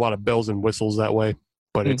not like a lot of bells and whistles that way,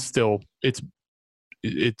 but it's still it's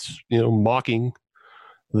mocking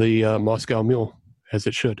the Moscow Mule as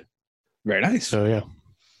it should. Very nice. So yeah,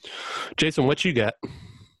 Jason, what you got?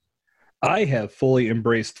 I have fully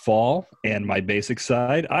embraced fall, and my basic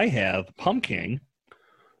side, I have Pumpkin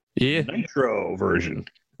Yeah, Nitro version.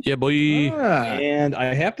 yeah, boy. And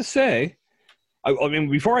I have to say, I mean,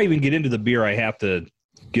 before I even get into the beer, I have to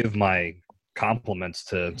give my compliments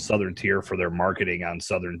to Southern Tier for their marketing on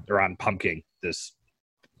Pumpkin. This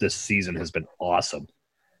season has been awesome.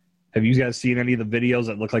 Have you guys seen any of the videos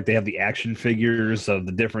that look like they have the action figures of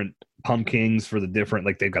the different pumpkins for the different,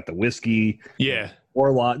 like they've got the whiskey, Yeah,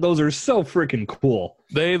 Warlock? Those are so freaking cool.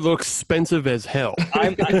 they look expensive as hell.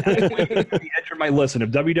 I'm waiting for the edge of my listen.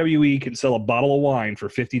 If WWE can sell a bottle of wine for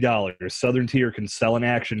 $50, Southern Tier can sell an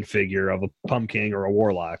action figure of a pumpkin or a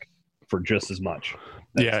warlock for just as much.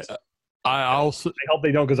 Yeah, I also I hope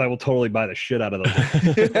they don't, because I will totally buy the shit out of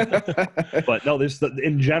those. But no,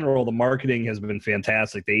 in general, the marketing has been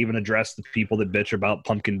fantastic. They even address the people that bitch about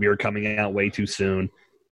pumpkin beer coming out way too soon.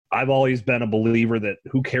 I've always been a believer that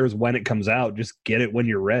who cares when it comes out, just get it when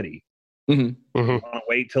you're ready. Mhm. Mhm. If you want to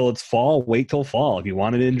wait till it's fall, wait till fall. If you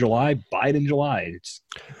want it in July, buy it in July.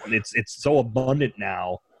 It's so abundant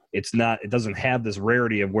now. It doesn't have this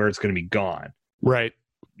rarity of where it's going to be gone. right.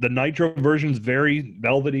 The Nitro version is very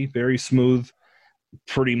velvety, very smooth,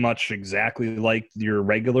 pretty much exactly like your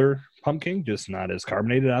regular pumpkin, just not as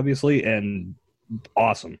carbonated, obviously, and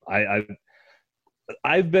awesome.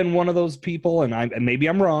 I've been one of those people, and maybe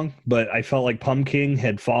I'm wrong, but I felt like pumpkin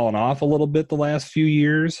had fallen off a little bit the last few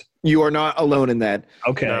years. You are not alone in that.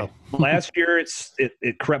 Okay, No. last year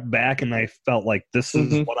it crept back, and I felt like this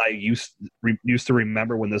is what I used to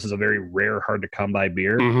remember when this is a very rare, hard to come by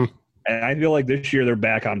beer. Mhm. And I feel like this year they're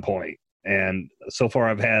back on point. And so far,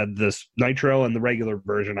 I've had this Nitro and the regular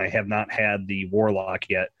version. I have not had the Warlock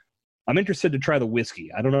yet. I'm interested to try the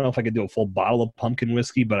whiskey. I don't know if I could do a full bottle of pumpkin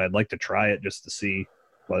whiskey, but I'd like to try it just to see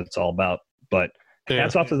what it's all about. But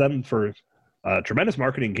hats off to them for a tremendous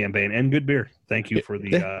marketing campaign and good beer. Thank you for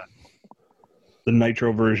the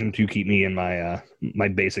Nitro version to keep me in my my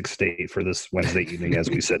basic state for this Wednesday evening as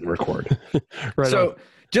we sit and record. Right So on.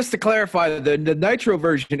 just to clarify, the Nitro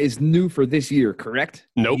version is new for this year, correct?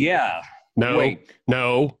 Nope. Yeah. No. Wait.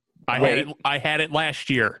 No. Wait. I had it last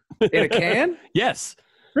year. In a can? Yes.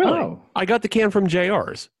 Really? Oh, I got the can from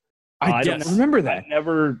JR's. I don't guess. remember that. I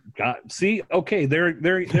never got. See, okay, there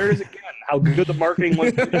is again how good the marketing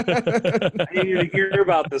was. I needed to hear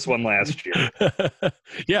about this one last year.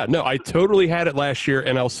 Yeah, no, I totally had it last year,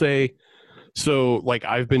 and I'll say, so like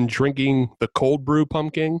I've been drinking the cold brew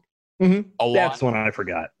pumpkin Mhm. a lot. That's the one I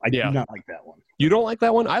forgot. I Yeah. do not like that one. You don't like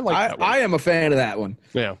that one? I like that one. I am a fan of that one.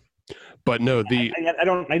 Yeah, but no, the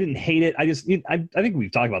I didn't hate it. I think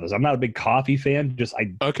we've talked about this. I'm not a big coffee fan.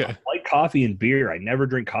 I okay, like coffee and beer. I never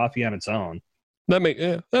drink coffee on its own. that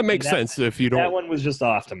makes sense if you That don't. one was just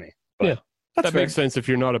off to me. That makes sense if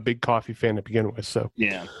you're not a big coffee fan to begin with. So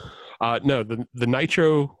Yeah. no, the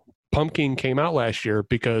Nitro pumpkin came out last year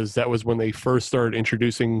because that was when they first started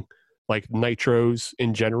introducing like nitros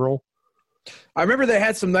in general. I remember they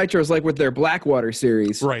had some Nitros like with their Blackwater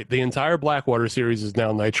series. Right. The entire Blackwater series is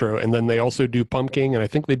now Nitro, and then they also do pumpkin, and I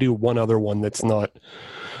think they do one other one that's not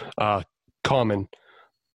common.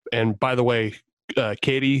 And by the way,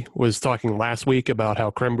 Katie was talking last week about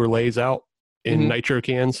how creme brulee's out in Mhm. Nitro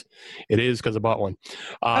cans. It is because I bought one.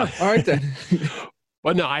 Oh, all right then.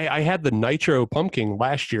 But no, I had the Nitro pumpkin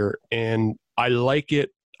last year, and I like it.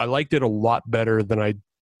 I liked it a lot better than I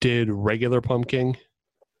did regular pumpkin.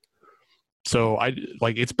 So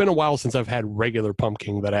it's been a while since I've had regular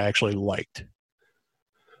pumpkin that I actually liked.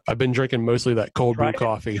 I've been drinking mostly that cold brew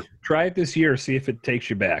coffee. Try it this year. See if it takes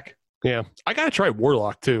you back. Yeah, I gotta try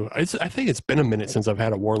Warlock too. I think it's been a minute since I've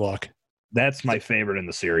had a Warlock. That's my favorite in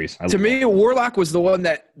the series. To me, Warlock was the one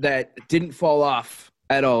that didn't fall off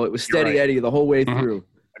at all. It was steady right. Eddie the whole way Mhm. through.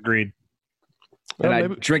 Agreed. And Well, I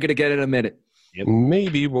maybe, drink it again in a minute.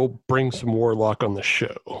 maybe we'll bring some Warlock on the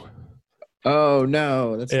show. Oh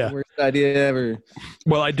no, that's Yeah. the worst idea ever.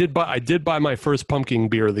 Well, I did buy my first pumpkin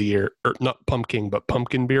beer of the year, or not pumpkin, but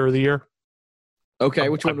pumpkin beer of the year. Okay,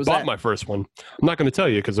 which one was I bought that? my first one. I'm not going to tell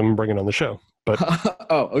you because I'm bringing it on the show.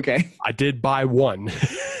 Oh, okay. I did buy one.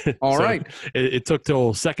 All So right. It took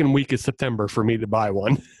till second week of September for me to buy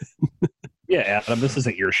one. Yeah, Adam, this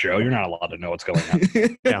isn't your show. You're not allowed to know what's going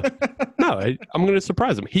on. Yeah. No, I'm going to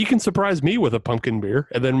surprise him. He can surprise me with a pumpkin beer,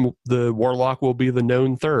 and then the Warlock will be the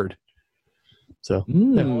known third. So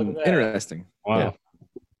Mm, look at that. interesting. Wow. Yeah.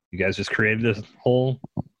 You guys just created this whole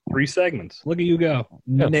 3 segments. Look at you go.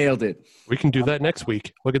 Yeah. Nailed it. we can do that next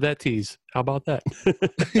week. Look at that tease. How about that?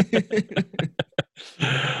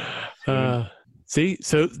 See,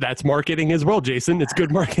 so that's marketing as well, Jason. It's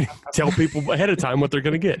good marketing. Tell people ahead of time what they're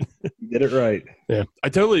going to get. You did it right. Yeah, I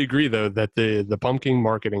totally agree though that the pumpkin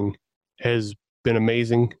marketing has been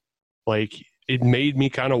amazing. Like it made me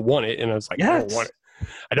kind of want it, and I was like, I don't Yes. want it.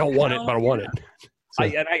 I don't want it, but I want it. So-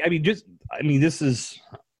 This is,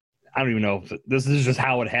 I don't even know if this is just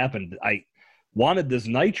how it happened. I wanted this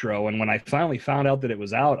Nitro, and when I finally found out that it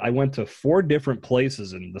was out, I went to 4 different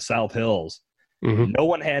places in the South Hills. Mhm. No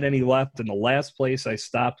one had any left, and the last place I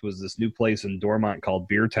stopped was this new place in Dormont called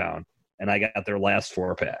Beer Town, and I got their last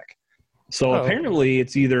 4-pack. So Oh. apparently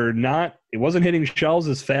it's either it wasn't hitting shelves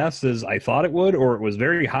as fast as I thought it would, or it was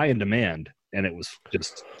very high in demand, and it was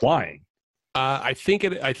just flying. I think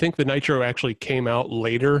the Nitro actually came out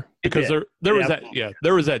later because did. there was Yeah.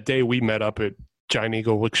 there was that day we met up at Giant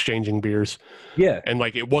Eagle exchanging beers, Yeah. and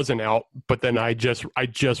like it wasn't out, but then I just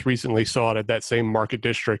recently saw it at that same Market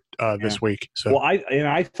District this week. So Well,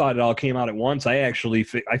 I thought it all came out at once. I actually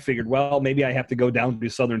I figured, well, maybe I have to go down to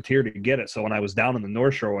Southern Tier to get it. So when I was down in the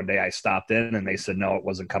North Shore one day, I stopped in and they said no, it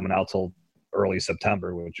wasn't coming out till early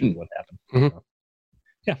September, which is what happened. Mhm. So,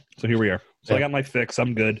 yeah, so here we are. So I got my fix.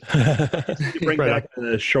 I'm good. Bring Right back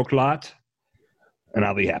the chocolat, and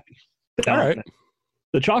I'll be happy. All right.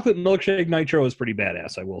 The chocolate milkshake Nitro is pretty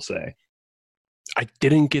badass, I will say. I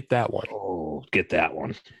didn't get that one. Oh, get that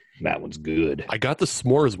one. That one's good. I got the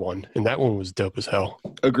s'mores one, and that one was dope as hell.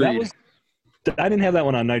 Agreed. I didn't have that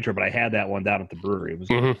one on Nitro, but I had that one down at the brewery. It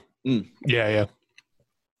was Yeah.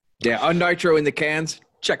 Yeah, on Nitro in the cans.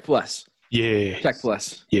 Check plus. Yeah. Check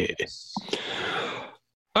plus. Yeah.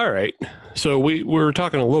 All right. So we were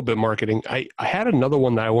talking a little bit marketing. I had another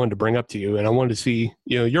one that I wanted to bring up to you, and I wanted to see,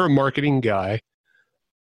 you're a marketing guy.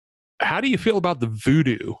 How do you feel about the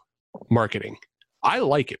voodoo marketing? I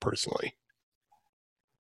like it personally.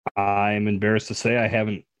 I'm embarrassed to say I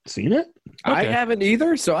haven't seen it. I Okay. haven't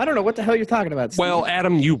either, so I don't know what the hell you're talking about. Steve. Well,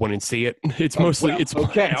 Adam, you wouldn't see it. It's mostly it's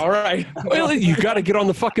okay. All right. well, you got to get on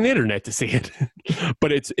the fucking internet to see it.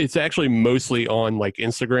 But it's actually mostly on like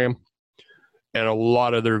Instagram, and a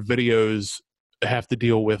lot of their videos have to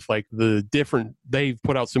deal with like the different. They've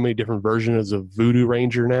put out so many different versions of Voodoo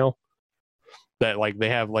Ranger now that like they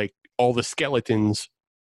have like all the skeletons,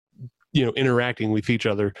 interacting with each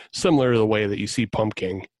other, similar to the way that you see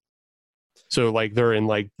Pumpkin. So like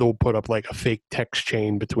they'll put up like a fake text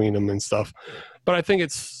chain between them and stuff. But I think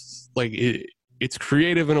it's like it's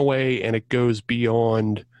creative in a way, and it goes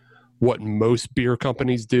beyond what most beer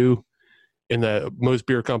companies do. And that most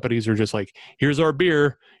beer companies are just like, here's our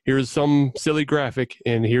beer, here's some silly graphic,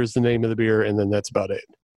 and here's the name of the beer, and then that's about it.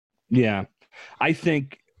 Yeah. I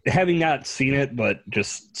think, having not seen it, but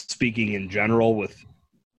just speaking in general with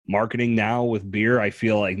marketing now with beer, I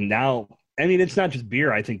feel like now, I mean, it's not just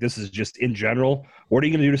beer. I think this is just in general. What are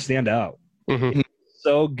you going to do to stand out? Mm-hmm.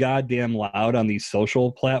 So goddamn loud on these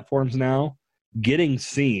social platforms now. Getting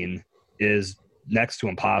seen is next to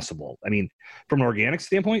impossible. I mean, from an organic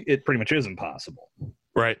standpoint, it pretty much is impossible.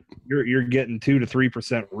 Right. You're getting 2 to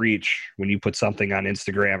 3% reach when you put something on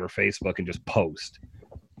Instagram or Facebook and just post.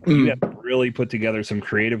 You have to really put together some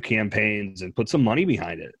creative campaigns and put some money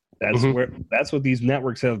behind it. That's what these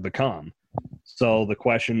networks have become. So the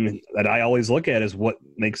question that I always look at is what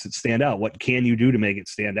makes it stand out? What can you do to make it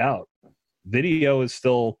stand out? Video is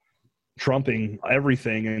still trumping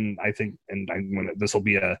everything, and I think, this will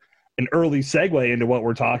be an early segue into what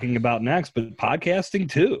we're talking about next, but podcasting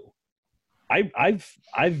too.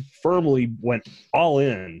 I've firmly went all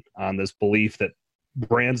in on this belief that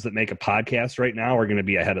brands that make a podcast right now are going to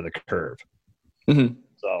be ahead of the curve. Mm-hmm.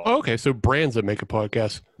 So Okay, so brands that make a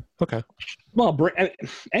podcast. Okay. well,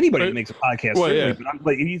 anybody that makes a podcast, Well, certainly,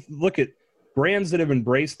 but if you look at brands that have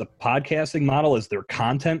embraced the podcasting model as their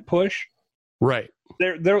content push, Right.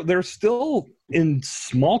 they're still in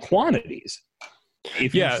small quantities.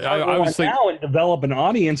 If you start I was thinking, now and develop an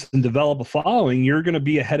audience and develop a following, you're going to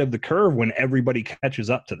be ahead of the curve when everybody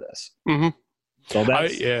catches up to this. mm-hmm. So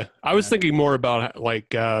that's I was thinking more about like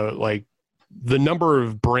the number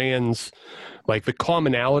of brands, like the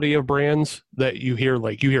commonality of brands that you hear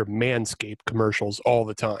Manscaped commercials all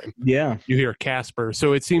the time. yeah. You hear Casper.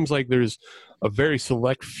 So it seems like there's a very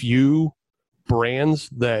select few brands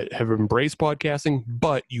that have embraced podcasting,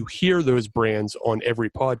 but you hear those brands on every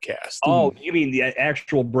podcast. Oh, you mean the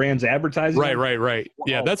actual brand's advertising? Right.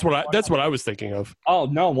 Yeah, that's what I was thinking of. Oh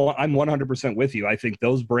no, well, I'm 100% with you. I think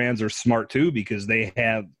those brands are smart too because they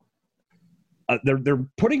have they're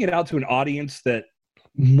putting it out to an audience that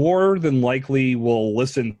more than likely will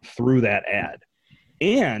listen through that ad.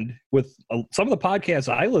 And with some of the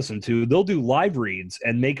podcasts I listen to, they'll do live reads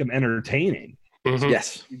and make them entertaining. Mhm.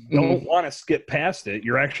 Yes. You don't want to skip past it.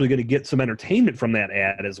 You're actually going to get some entertainment from that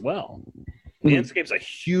ad as well. Manscaped's a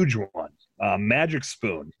huge one. Magic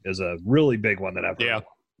Spoon is a really big one that I've heard.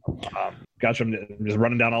 Yeah. Gosh, I'm just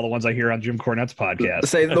running down all the ones I hear on Jim Cornette's podcast.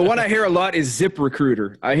 Say the one I hear a lot is Zip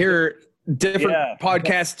Recruiter. I hear different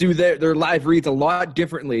podcasts do their live reads a lot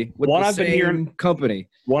differently with One the I've been same hearing- company.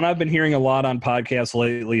 One I've been hearing a lot on podcasts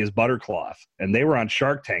lately is Buttercloth, and they were on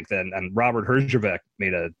Shark Tank then, and Robert Herjavec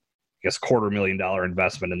made a, I guess, $250,000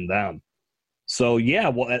 investment in them. So yeah,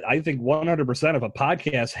 well, I think 100% if a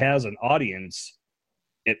podcast has an audience,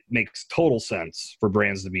 it makes total sense for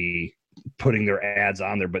brands to be putting their ads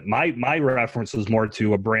on there. But my reference was more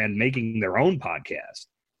to a brand making their own podcast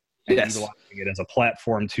and Yes. utilizing it as a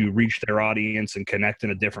platform to reach their audience and connect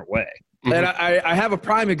in a different way. And I have a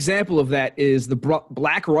prime example of that is the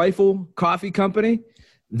Black Rifle Coffee Company.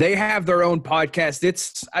 They have their own podcast.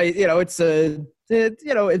 It's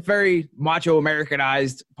very macho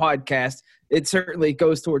Americanized podcast. It certainly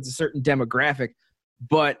goes towards a certain demographic,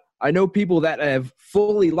 but I know people that have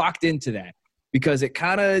fully locked into that because it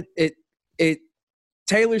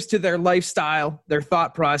tailors to their lifestyle, their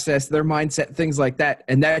thought process, their mindset, things like that.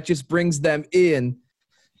 And that just brings them in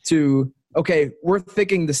to, okay, we're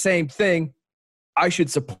thinking the same thing. I should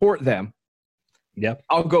support them. Yep.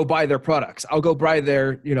 I'll go buy their products. I'll go buy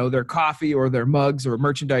their coffee or their mugs or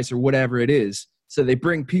merchandise or whatever it is. So they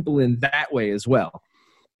bring people in that way as well.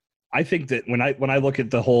 I think that when I look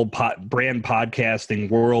at the whole brand podcasting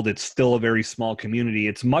world, it's still a very small community.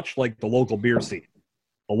 It's much like the local beer scene.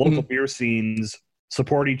 The local beer scenes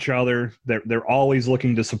support each other. They're always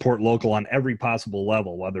looking to support local on every possible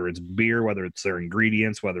level, whether it's beer, whether it's their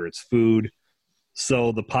ingredients, whether it's food.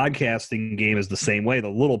 So the podcasting game is the same way. The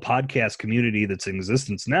little podcast community that's in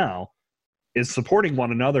existence now is supporting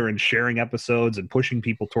one another and sharing episodes and pushing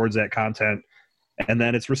people towards that content. And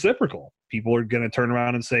then it's reciprocal. People are going to turn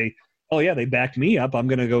around and say, oh yeah, they backed me up. I'm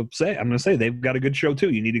going to say they've got a good show too.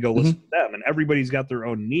 You need to go listen to them. And everybody's got their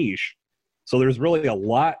own niche. So there's really a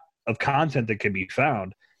lot of content that can be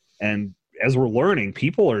found. And as we're learning,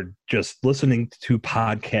 people are just listening to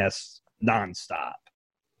podcasts nonstop.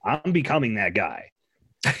 I'm becoming that guy.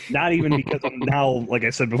 Not even because I'm now, like I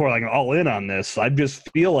said before, like I'm all in on this. I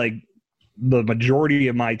just feel like the majority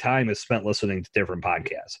of my time is spent listening to different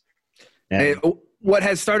podcasts. And what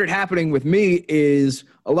has started happening with me is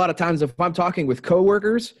a lot of times if I'm talking with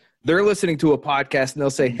coworkers, they're listening to a podcast and they'll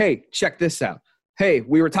say, hey, check this out. Hey,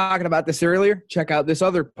 we were talking about this earlier. Check out this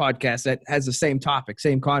other podcast that has the same topic,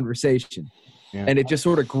 same conversation. Yeah. And it just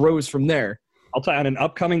sort of grows from there. I'll tell you, on an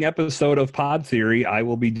upcoming episode of Pod Theory, I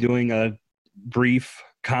will be doing a brief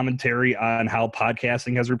commentary on how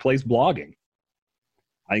podcasting has replaced blogging.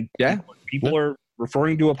 People are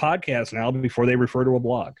referring to a podcast now before they refer to a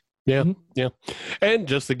blog. Yeah, yeah. And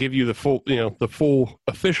just to give you the full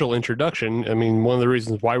official introduction, I mean, one of the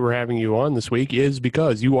reasons why we're having you on this week is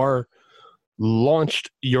because you are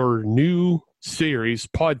launched your new series,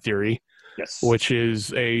 Pod Theory, yes, which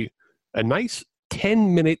is a nice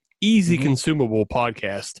 10-minute, easy consumable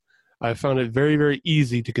podcast. I found it very, very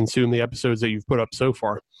easy to consume the episodes that you've put up so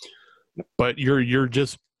far. But you're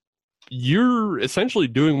essentially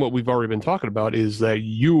doing what we've already been talking about, is that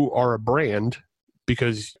you are a brand.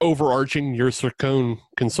 Because overarching, you're Sircone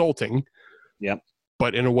Consulting. Yep.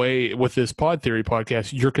 But in a way, with this Pod Theory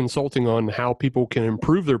podcast, you're consulting on how people can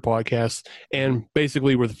improve their podcasts. And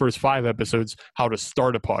basically, with the first 5 episodes, how to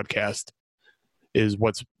start a podcast is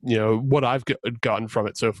what I've gotten from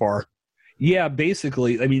it so far. Yeah,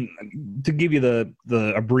 basically, I mean, to give you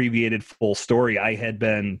the abbreviated full story, I had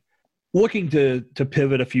been looking to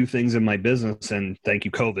pivot a few things in my business. And thank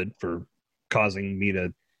you, COVID, for causing me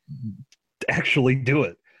to actually do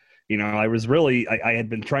it. I had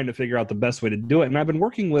been trying to figure out the best way to do it, and I've been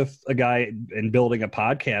working with a guy and building a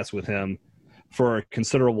podcast with him for a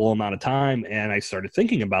considerable amount of time, and I started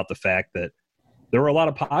thinking about the fact that there are a lot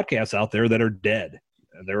of podcasts out there that are dead.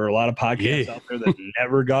 There are a lot of podcasts out there that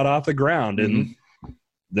never got off the ground, and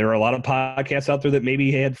there are a lot of podcasts out there that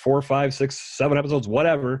maybe had 4, 5, 6, 7 episodes,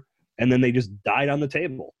 whatever, and then they just died on the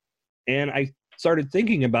table. And I started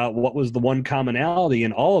thinking about what was the one commonality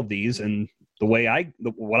in all of these, and what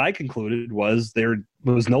I concluded was there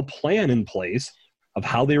was no plan in place of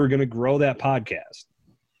how they were going to grow that podcast.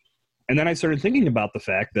 And then I started thinking about the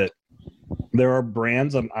fact that there are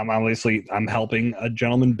brands. I'm helping a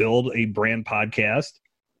gentleman build a brand podcast.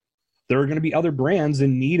 There are going to be other brands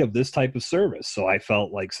in need of this type of service. So I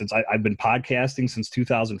felt like, since I've been podcasting since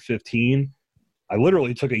 2015, I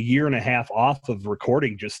literally took a year and a half off of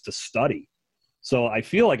recording just to study. So I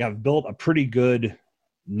feel like I've built a pretty good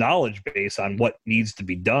knowledge base on what needs to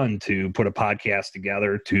be done to put a podcast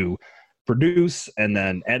together, to produce and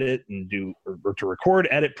then edit and or to record,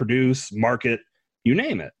 edit, produce, market, you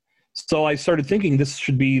name it. So I started thinking this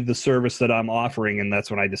should be the service that I'm offering. And that's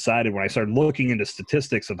when I decided, when I started looking into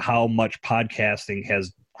statistics of how much podcasting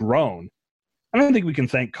has grown. I don't think we can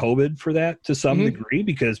thank COVID for that to some degree,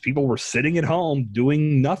 because people were sitting at home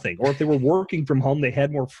doing nothing. Or if they were working from home, they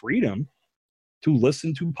had more freedom to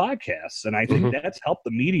listen to podcasts. And I think that's helped the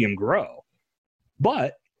medium grow.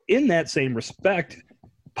 But in that same respect,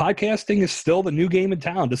 podcasting is still the new game in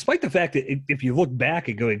town, despite the fact that if you look back,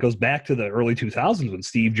 it goes back to the early 2000s when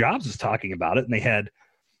Steve Jobs was talking about it. And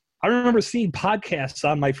I remember seeing podcasts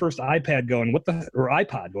on my first iPad going,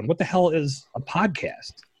 iPod going, what the hell is a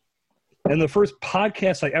podcast? And the first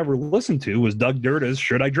podcast I ever listened to was Doug Dirda's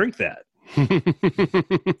Should I Drink That?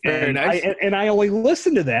 Very nice. I only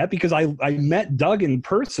listened to that because I met Doug in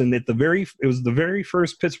person it was the very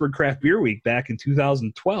first Pittsburgh Craft Beer Week back in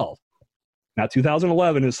 2012. Now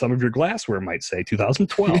 2011, as some of your glassware might say,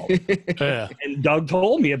 2012. Yeah. And Doug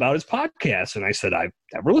told me about his podcast, and I said, I've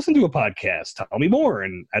never listened to a podcast. Tell me more.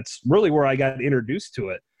 And that's really where I got introduced to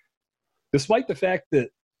it. Despite the fact that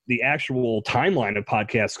the actual timeline of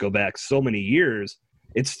podcasts go back so many years,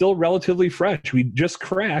 it's still relatively fresh. We just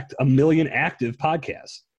cracked 1 million active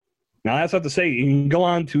podcasts. Now, that's not to say you can go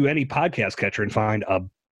on to any podcast catcher and find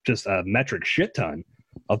just a metric shit ton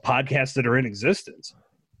of podcasts that are in existence,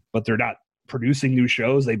 but they're not producing new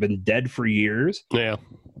shows. They've been dead for years. Yeah.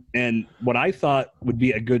 And what I thought would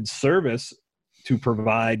be a good service to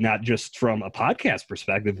provide, not just from a podcast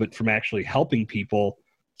perspective, but from actually helping people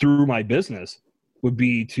through my business, would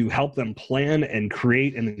be to help them plan and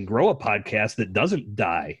create and then grow a podcast that doesn't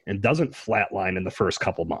die and doesn't flatline in the first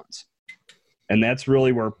couple months. And that's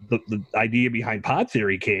really where the idea behind Pod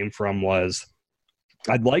Theory came from. Was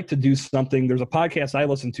I'd like to do something. There's a podcast I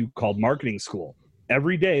listen to called Marketing School,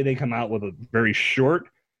 every day they come out with a very short,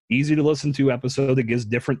 easy to listen to episode that gives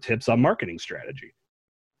different tips on marketing strategy.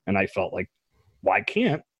 And I felt like, why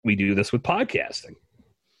can't we do this with podcasting?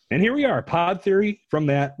 And here we are. Pod Theory from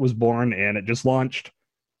that was born, and it just launched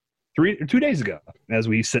 2 days ago as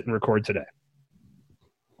we sit and record today.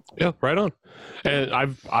 Yeah, right on. And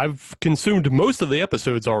I've consumed most of the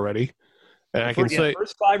episodes already. And I can say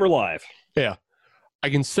first 5 are live. Yeah. I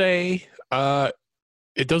can say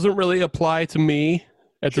it doesn't really apply to me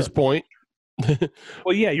at this point.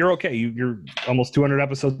 Well, yeah, you're okay. You're almost 200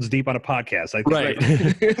 episodes deep on a podcast. I think.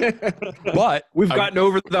 Right. But we've gotten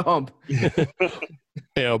over the hump.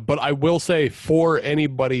 But I will say, for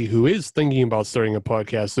anybody who is thinking about starting a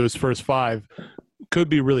podcast, those first 5 could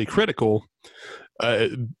be really critical,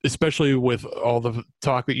 especially with all the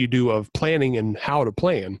talk that you do of planning and how to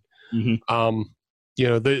plan. Mm-hmm.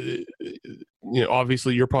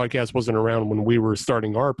 Obviously your podcast wasn't around when we were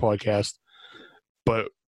starting our podcast, but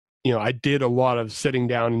I did a lot of sitting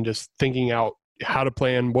down and just thinking out how to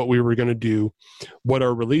plan what we were going to do, what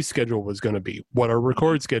our release schedule was going to be, what our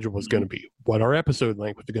record schedule was going to be, what our episode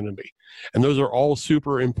length was going to be. And those are all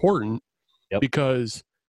super important because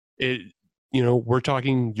we're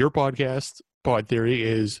talking your podcast, Pod Theory,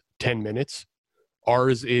 is 10 minutes.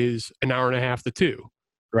 Ours is an hour and a half to 2.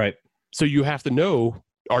 Right. So you have to know,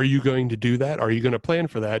 are you going to do that? Are you going to plan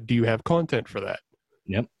for that? Do you have content for that?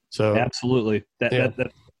 Yep. So absolutely.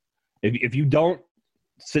 If you don't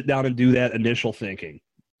sit down and do that initial thinking,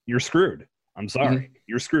 you're screwed. I'm sorry. Mm-hmm.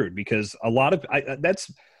 You're screwed because a lot of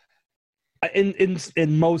that's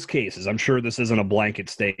in most cases, I'm sure this isn't a blanket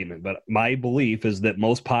statement, but my belief is that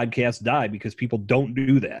most podcasts die because people don't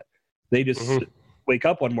do that. They just wake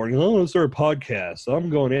up one morning, oh, let's start a podcast. So I'm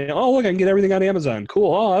going in. Oh, look, I can get everything on Amazon.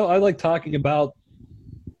 Cool. Oh, I like talking about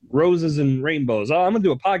roses and rainbows. Oh, I'm going to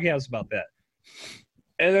do a podcast about that.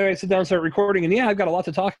 And then I sit down and start recording, and I've got a lot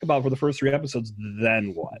to talk about for the first 3 episodes.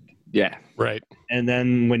 Then what? Yeah. Right. And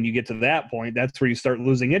then when you get to that point, that's where you start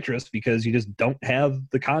losing interest because you just don't have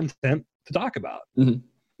the content to talk about. Mm-hmm.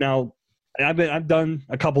 Now, I've done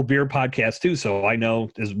a couple beer podcasts too, so I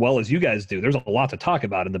know as well as you guys do, there's a lot to talk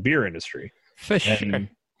about in the beer industry. And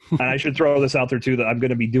I should throw this out there too, that I'm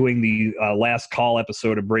going to be doing the last call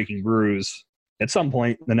episode of Breaking Brews at some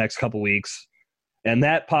point in the next couple weeks. And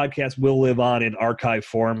that podcast will live on in archive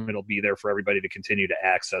form. It'll be there for everybody to continue to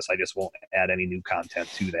access. I just won't add any new content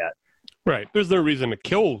to that. Right. There's no reason to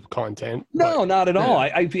kill content. No, not at all.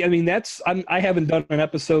 I mean, I haven't done an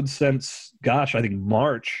episode since, I think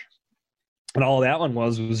March. And all that one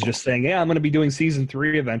was just saying, I'm going to be doing season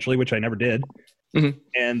 3 eventually, which I never did. Mm-hmm.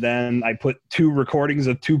 And then I put 2 recordings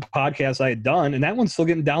of 2 podcasts I had done, and that one's still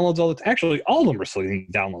getting downloads all the time. Actually, all of them are still getting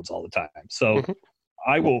downloads all the time. So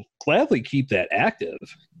I will gladly keep that active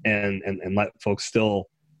and let folks still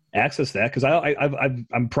access that because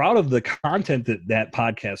I'm proud of the content that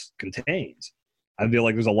podcast contains. I feel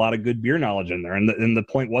like there's a lot of good beer knowledge in there, and the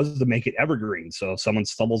point was to make it evergreen. So if someone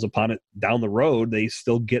stumbles upon it down the road, they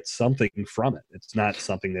still get something from it. It's not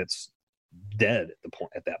something that's dead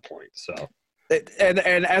at that point. So. And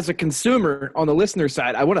as a consumer on the listener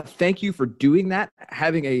side, I want to thank you for doing that,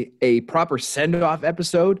 having a proper send-off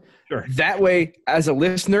episode. Sure. That way, as a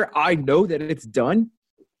listener, I know that it's done.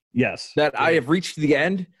 Yes. That I have reached the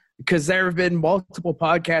end, because there have been multiple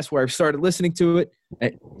podcasts where I've started listening to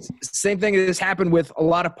it. Same thing has happened with a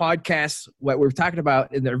lot of podcasts, what we're talking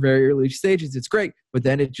about in their very early stages. It's great, but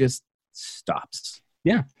then it just stops.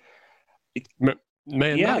 Yeah.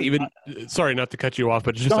 Man, not even sorry not to cut you off,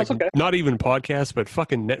 but just not even podcasts, but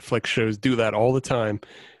fucking Netflix shows do that all the time.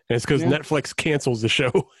 And it's because Netflix cancels the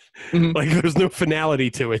show. Mm-hmm. Like there's no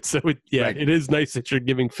finality to it. So it is nice that you're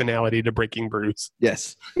giving finality to Breaking Brews.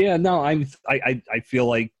 Yes. Yeah, no, I feel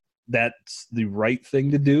like that's the right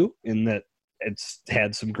thing to do, in that it's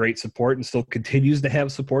had some great support and still continues to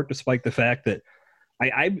have support despite the fact that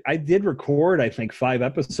I did record, I think, 5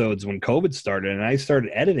 episodes when COVID started, and I started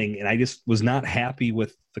editing, and I just was not happy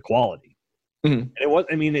with the quality. Mm-hmm.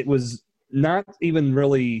 And it was not even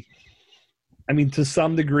really, to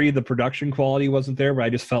some degree, the production quality wasn't there, but I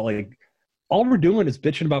just felt like all we're doing is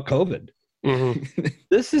bitching about COVID. Mm-hmm.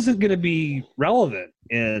 This isn't going to be relevant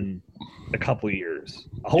in a couple of years.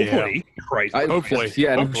 Hopefully. Yeah. Christ. Hopefully.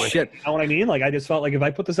 Yeah. Hopefully. Shit. You know what I mean? Like, I just felt like if I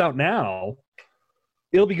put this out now,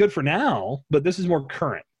 it'll be good for now, but this is more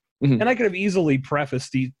current. Mm-hmm. And I could have easily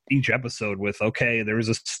prefaced each episode with, okay, there was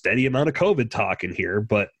a steady amount of COVID talk in here,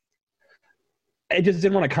 but I just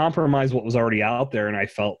didn't want to compromise what was already out there. And I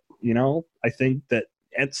felt, I think that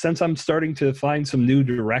since I'm starting to find some new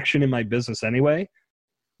direction in my business anyway,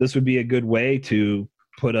 this would be a good way to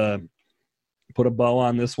put a bow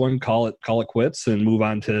on this one, call it quits, and move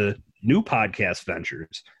on to new podcast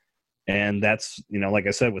ventures. And that's, like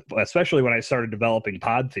I said, especially when I started developing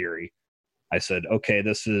Pod Theory, I said, okay,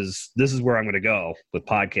 this is where I'm going to go with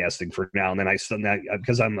podcasting for now. And then I said that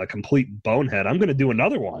because I'm a complete bonehead, I'm going to do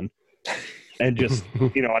another one. And just,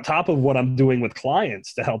 on top of what I'm doing with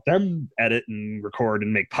clients to help them edit and record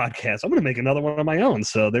and make podcasts, I'm going to make another one of my own.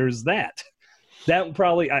 So there's that. That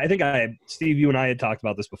probably, I think Steve, you and I had talked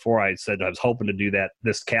about this before. I said I was hoping to do that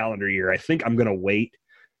this calendar year. I think I'm going to wait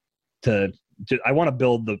I want to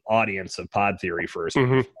build the audience of Pod Theory first.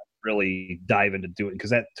 Really dive into doing,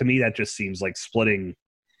 because that, to me, that just seems like splitting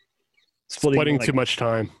like, too much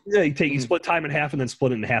time. Yeah, you split time in half and then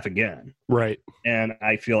split it in half again. Right. And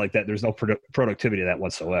I feel like that there's no productivity to that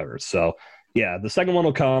whatsoever. So yeah, the second one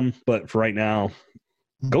will come, but for right now,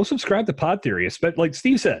 go subscribe to Pod Theory. Like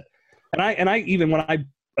Steve said, and I even when I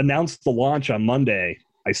announced the launch on Monday,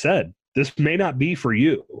 I said, this may not be for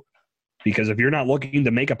you, because if you're not looking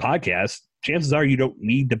to make a podcast, chances are you don't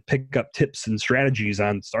need to pick up tips and strategies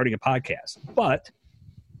on starting a podcast. But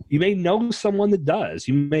you may know someone that does.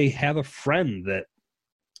 You may have a friend that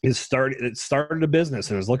started a business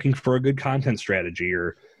and is looking for a good content strategy,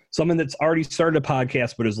 or someone that's already started a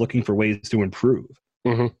podcast but is looking for ways to improve.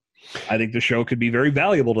 I think the show could be very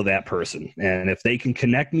valuable to that person. And if they can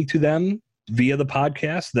connect me to them via the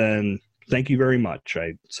podcast, then thank you very much.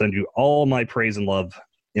 I send you all my praise and love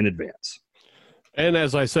in advance. And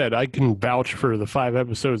as I said, I can vouch for the 5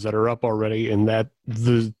 episodes that are up already, and that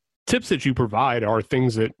the tips that you provide are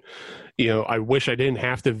things that, I wish I didn't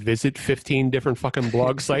have to visit 15 different fucking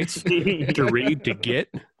blog sites to read to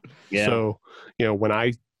get. Yeah. So, when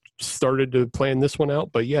I started to plan this one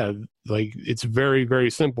out, but yeah, like it's very,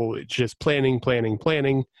 very simple. It's just planning,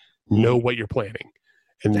 know what you're planning.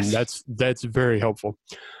 And that's very helpful.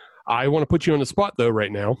 I want to put you on the spot though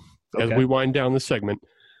right now as we wind down this segment.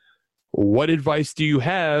 What advice do you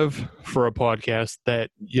have for a podcast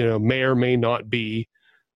that, may or may not be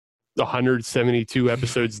 172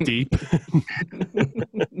 episodes deep? What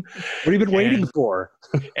have you been waiting for?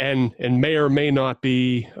 and may or may not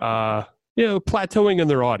be, plateauing in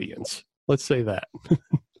their audience. Let's say that.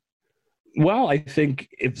 Well, I think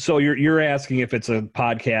you're asking if it's a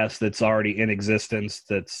podcast that's already in existence,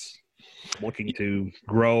 that's looking to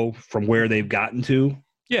grow from where they've gotten to.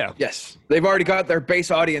 Yeah. Yes. They've already got their base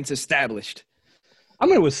audience established. I'm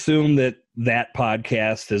going to assume that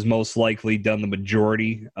podcast has most likely done the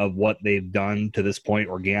majority of what they've done to this point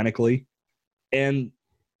organically. And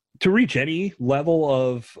to reach any level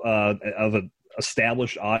of an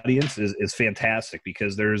established audience is fantastic,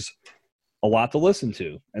 because there's a lot to listen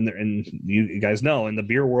to. And you guys know, in the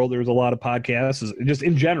beer world, there's a lot of podcasts. Just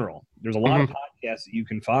in general, there's a lot of podcasts that you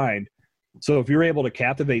can find. So if you're able to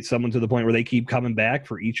captivate someone to the point where they keep coming back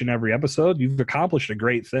for each and every episode, you've accomplished a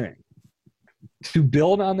great thing. To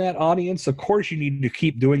build on that audience, of course, you need to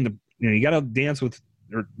keep doing you got to dance with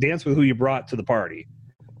who you brought to the party,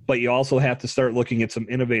 but you also have to start looking at some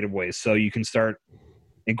innovative ways. So you can start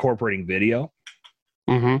incorporating video,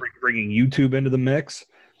 bringing YouTube into the mix.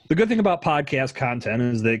 The good thing about podcast content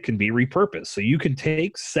is that it can be repurposed. So you can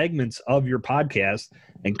take segments of your podcast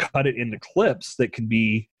and cut it into clips that can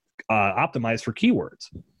be optimized for keywords.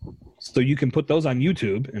 So you can put those on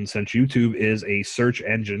YouTube, and since YouTube is a search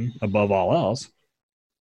engine above all else,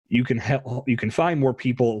 you can find more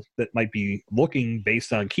people that might be looking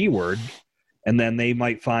based on keyword, and then they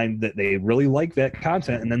might find that they really like that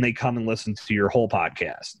content, and then they come and listen to your whole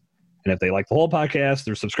podcast. And if they like the whole podcast,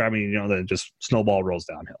 they're subscribing, then just snowball rolls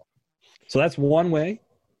downhill. So that's one way.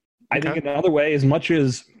 I think another way, as much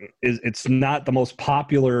as it's not the most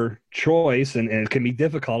popular choice, and it can be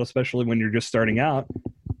difficult, especially when you're just starting out,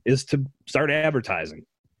 is to start advertising.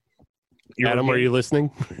 Adam, are you listening?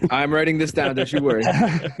 I'm writing this down, don't you worry.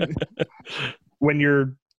 When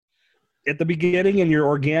you're at the beginning and you're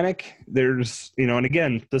organic, there's, and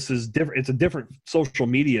again, this is different. It's a different social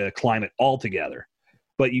media climate altogether.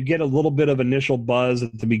 But you get a little bit of initial buzz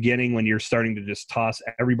at the beginning when you're starting to just toss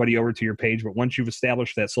everybody over to your page. But once you've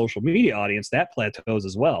established that social media audience, that plateaus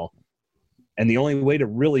as well. And the only way to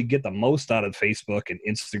really get the most out of Facebook and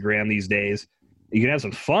Instagram these days, you can have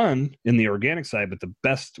some fun in the organic side, but the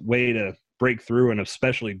best way to break through and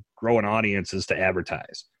especially grow an audience is to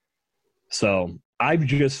advertise. So I've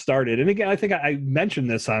just started. And again, I think I mentioned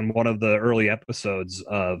this on one of the early episodes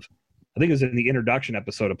of, I think it was in the introduction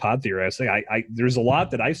episode of Pod Theory. I was saying there's a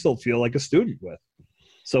lot that I still feel like a student with.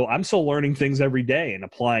 So I'm still learning things every day and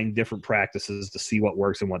applying different practices to see what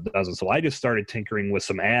works and what doesn't. So I just started tinkering with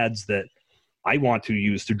some ads that I want to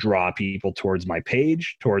use to draw people towards my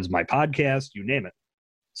page, towards my podcast, you name it.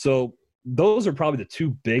 So those are probably the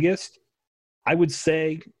two biggest. I would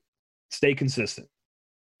say stay consistent.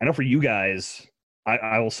 I know for you guys,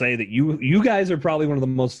 I will say that you guys are probably one of the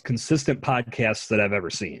most consistent podcasts that I've ever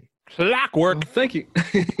seen. Clockwork. Thank you.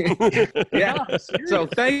 Yeah. So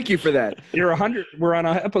thank you for that. We're on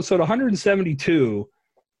episode 172,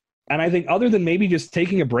 and I think other than maybe just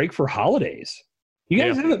taking a break for holidays, you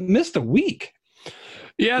guys haven't missed a week.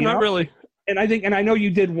 Yeah, not really. And I know you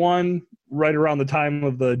did one right around the time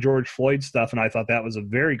of the George Floyd stuff, and I thought that was a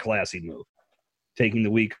very classy move, taking the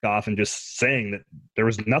week off and just saying that there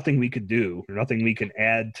was nothing we could do, or nothing we can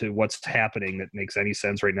add to what's happening that makes any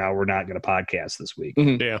sense right now. We're not going to podcast this week.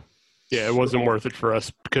 Yeah. Yeah, it wasn't worth it for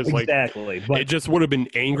us because exactly. But it just would have been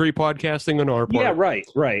angry podcasting on our part. Yeah,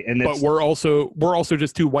 right. And but we're also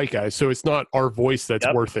just two white guys, so it's not our voice that's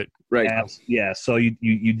worth it. Right. Yeah. So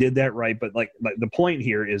you did that right, but like the point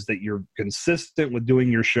here is that you're consistent with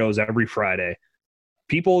doing your shows every Friday.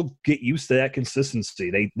 People get used to that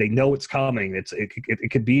consistency. They know it's coming.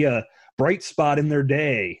 It could be a bright spot in their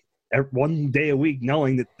day, one day a week,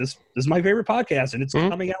 knowing that this is my favorite podcast and it's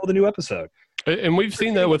coming out with a new episode. And we've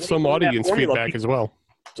seen that with some audience feedback as well.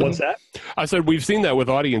 What's that? I said we've seen that with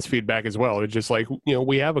audience feedback as well. It's just like,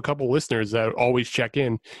 we have a couple listeners that always check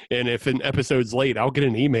in, and if an episode's late, I'll get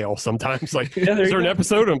an email sometimes like, is there an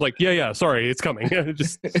episode? I'm like, yeah, sorry, it's coming.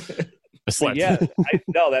 Just I slept. Yeah,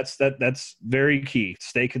 no, that's very key.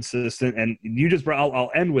 Stay consistent, and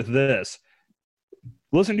I'll end with this.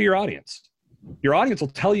 Listen to your audience. Your audience will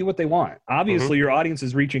tell you what they want. Obviously, your audience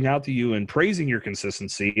is reaching out to you and praising your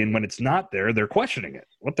consistency, and when it's not there, they're questioning it.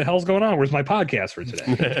 What the hell's going on? Where's my podcast for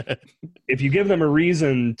today? If you give them a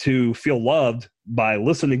reason to feel loved by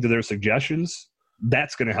listening to their suggestions,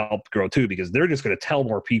 that's going to help grow too, because they're just going to tell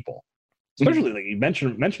more people. Especially like you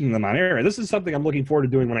mentioning them on air. This is something I'm looking forward to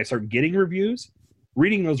doing when I start getting reviews,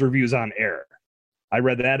 reading those reviews on air. I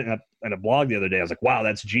read that in a blog the other day. I was like, wow,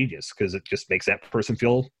 that's genius, because it just makes that person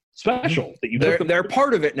feel special. That they're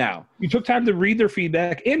part of it now. You took time to read their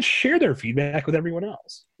feedback and share their feedback with everyone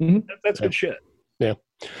else. That's good shit. Yeah,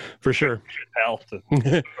 for sure.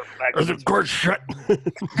 Good shit.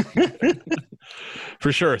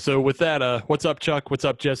 For sure. So with that, what's up, Chuck? What's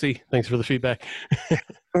up, Jesse? Thanks for the feedback.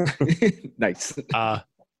 Nice.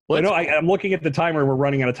 I'm looking at the timer. We're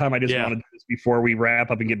running out of time. I just want to do this before we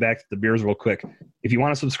wrap up and get back to the beers real quick. If you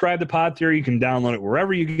want to subscribe to Pod Theory, you can download it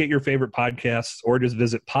wherever you get your favorite podcasts, or just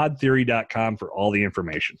visit podtheory.com for all the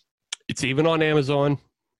information. It's even on Amazon.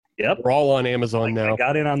 Yep. We're all on Amazon now. I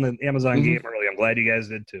got in on the Amazon game early. I'm glad you guys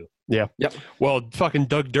did too. Yeah. Yep. Well, fucking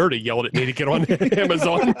Doug Dirty yelled at me to get on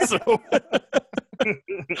Amazon.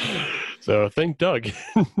 So thank Doug.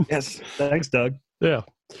 Yes. Thanks, Doug. Yeah.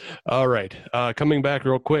 All right. Coming back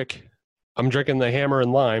real quick. I'm drinking the Hammer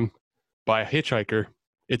and Lime by Hitchhiker.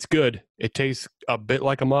 It's good. It tastes a bit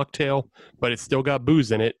like a mocktail, but it's still got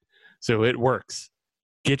booze in it, so it works.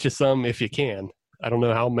 Get you some if you can. I don't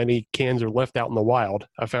know how many cans are left out in the wild.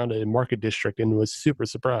 I found it in Market District and was super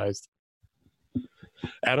surprised.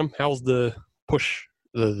 Adam, how's the push?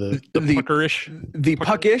 The puckerish? The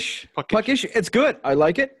puckish. It's good. I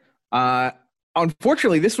like it.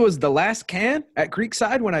 Unfortunately, this was the last can at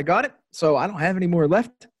Creekside when I got it, so I don't have any more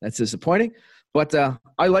left. That's disappointing. But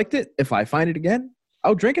I liked it. If I find it again,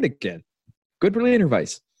 I'll drink it again. Good Berliner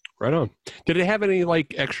Weiss. Right on. Did it have any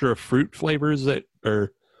like extra fruit flavors that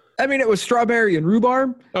are? I mean, it was strawberry and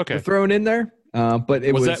rhubarb. Okay. Thrown in there. But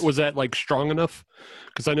it was that like strong enough?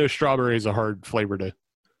 Because I know strawberry is a hard flavor to.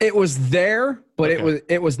 It was there, but Okay.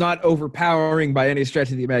 it was not overpowering by any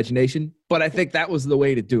stretch of the imagination. But I think that was the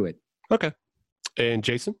way to do it. Okay. And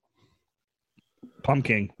Jason?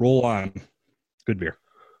 Pumpkin. Roll on. Good beer.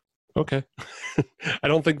 Okay. I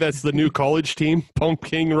don't think that's the new college team.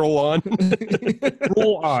 Pumpkin roll on.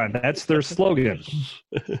 Roll on. That's their slogan.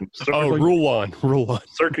 Roll on. Roll on.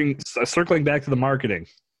 Circling back to the marketing.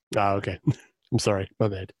 Okay. I'm sorry. My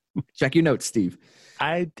bad. Check your notes, Steve.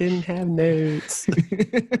 I didn't have notes.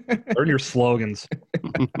 Learn your slogans.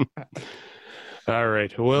 All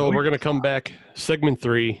right. Well, we're going to come back. Segment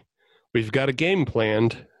 3. We've got a game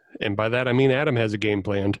planned. And by that, I mean Adam has a game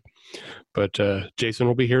planned. But Jason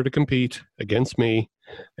will be here to compete against me.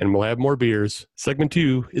 And we'll have more beers. Segment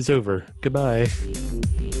 2 is over. Goodbye.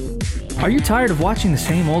 Are you tired of watching the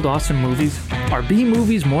same old awesome movies? Are B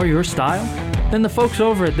movies more your style? Then the folks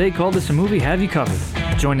over at They Called This a Movie have you covered.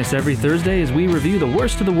 Join us every Thursday as we review the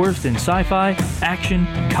worst of the worst in sci-fi, action,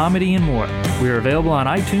 comedy, and more. We are available on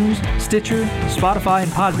iTunes, Stitcher, Spotify,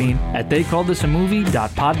 and Podbean at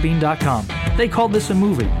theycalledthisamovie.podbean.com. They Called This a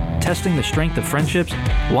Movie, testing the strength of friendships,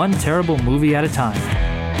 one terrible movie at a time.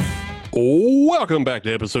 Welcome back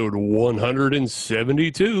to episode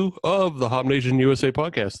 172 of the Hop Nation USA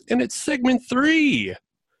podcast. And it's segment 3.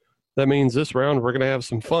 That means this round we're going to have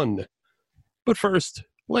some fun. But first,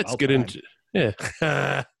 let's About get time. into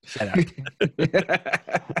yeah. Shut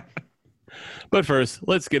up. But first,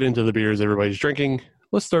 let's get into the beers everybody's drinking.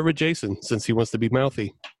 Let's start with Jason, since he wants to be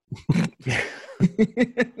mouthy.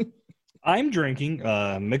 I'm drinking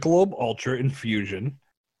Michelob Ultra Infusion,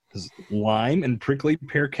 lime and prickly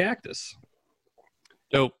pear cactus.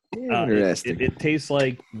 Nope. Interesting. It tastes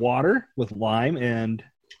like water with lime, and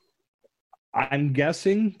I'm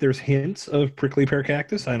guessing there's hints of prickly pear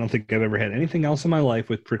cactus. I don't think I've ever had anything else in my life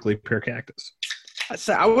with prickly pear cactus.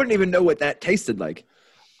 I wouldn't even know what that tasted like.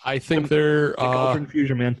 I think there Ultra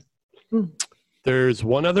Infusion, man. there's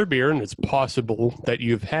one other beer, and it's possible that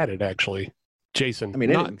you've had it actually. Jason, I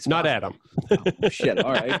mean, anything's not possible. Adam. Oh, shit.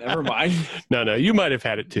 All right. Never mind. No, you might have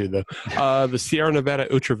had it too, though. The Sierra Nevada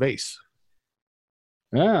Otra Vase.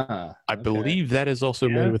 Ah, I okay. believe that is also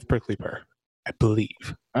Yeah. made with prickly pear. I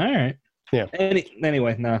believe. All right. Yeah.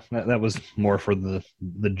 Anyway, no, that was more for the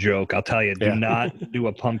joke. I'll tell you, do Yeah. not do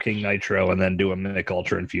a pumpkin nitro and then do a Mich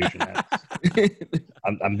Ultra Infusion.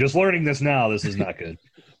 I'm just learning this now. This is not good.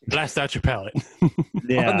 Blast out your palate.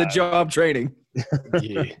 On the job training.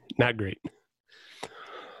 Yeah, not great.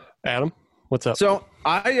 Adam, what's up? So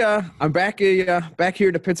I'm back back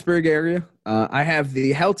here to Pittsburgh area. I have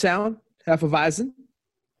the Helltown Hefeweizen.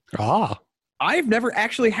 I've never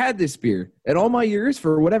actually had this beer in all my years.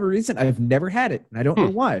 For whatever reason, I've never had it, and I don't know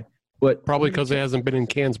why. But Probably because it hasn't been in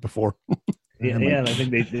cans before. Yeah, and I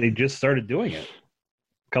think they just started doing it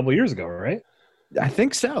a couple years ago, right? I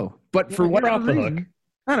think so. But for You're whatever off the reason, hook.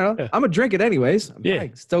 I don't know. Yeah. I'm gonna drink it anyways. I'm Yeah.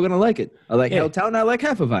 probably still gonna like it. I like Yeah. Helltown. And I like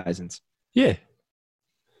Hefeweizens, Yeah.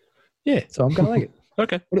 Yeah. so I'm gonna like it.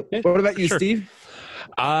 Okay. Yeah, What about you, sure. Steve?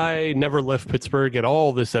 I never left Pittsburgh at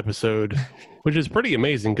all this episode, which is pretty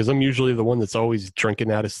amazing because I'm usually the one that's always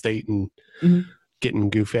drinking out of state and Mhm. getting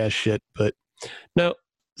goof ass shit. But no,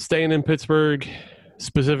 staying in Pittsburgh,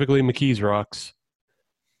 specifically McKees Rocks.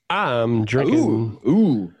 I'm drinking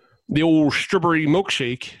Ooh. the old strawberry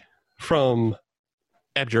milkshake from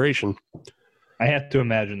Abjuration. I have to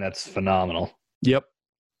imagine that's phenomenal. Yep.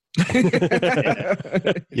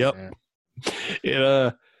 Yep. Yeah.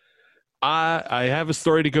 It, I have a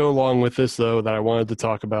story to go along with this though that I wanted to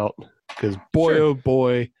talk about because boy Sure. oh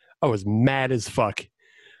boy, I was mad as fuck.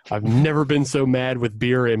 I've never been so mad with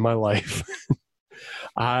beer in my life.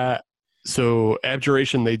 So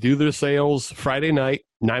Abjuration, they do their sales Friday night,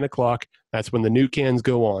 9:00. That's when the new cans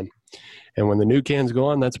go on. And when the new cans go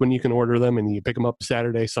on, that's when you can order them and you pick them up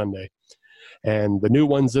Saturday, Sunday. And the new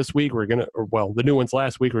ones this week, the new ones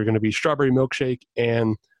last week were going to be strawberry milkshake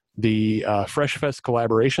and the Fresh Fest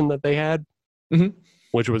collaboration that they had, Mhm.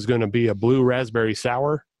 which was going to be a blue raspberry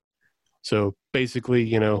sour. So basically,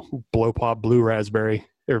 blow pop blue raspberry.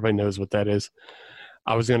 Everybody knows what that is.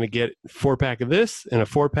 I was going to get a 4-pack of this and a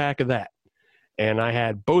 4-pack of that. And I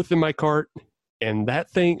had both in my cart. And that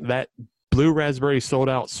blue raspberry sold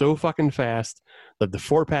out so fucking fast that the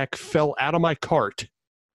 4-pack fell out of my cart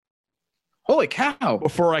Holy cow!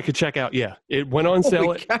 before I could check out. Yeah, it went on sale.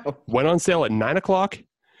 Holy cow! Went on sale at 9:00.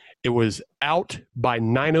 It was out by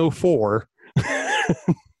 9:04.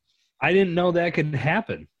 I didn't know that could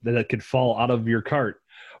happen, that it could fall out of your cart.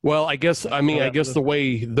 Well, I guess the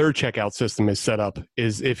way their checkout system is set up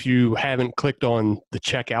is if you haven't clicked on the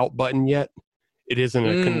checkout button yet, it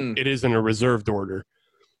isn't a reserved order.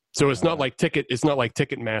 So it's not like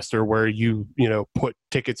Ticketmaster where you put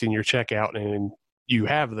tickets in your checkout and you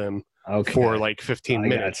have them Okay. for like 15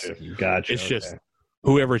 minutes. Gotcha. It's just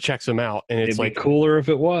whoever checks them out, and it's It'd like be cooler if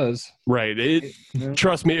it was. right.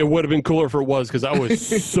 Trust me, it would have been cooler if it was because I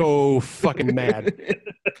was so fucking mad.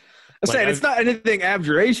 I'm saying it's not anything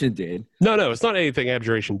Abjuration did. No, it's not anything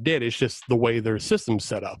Abjuration did. It's just the way their system's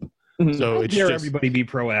set up. So How it's dare just everybody be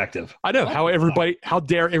proactive? I know how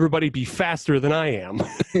dare everybody be faster than I am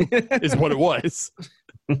is what it was.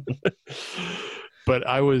 But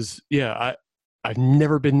I've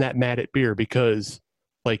never been that mad at beer because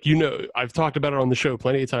I've talked about it on the show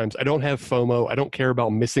plenty of times. I don't have FOMO. I don't care about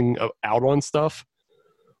missing out on stuff.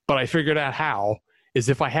 But I figured out how is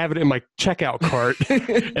if I have it in my checkout cart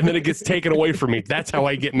and then it gets taken away from me. That's how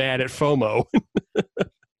I get mad at FOMO.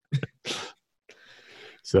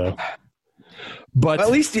 So, but At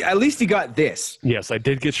least you got this. yes, I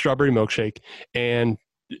did get strawberry milkshake, and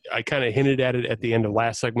I kind of hinted at it at the end of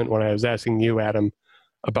last segment when I was asking you, Adam,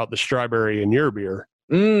 about the strawberry in your beer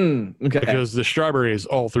Okay. because the strawberry is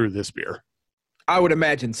all through this beer. I would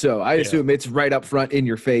imagine so. I assume it's right up front in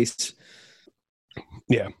your face.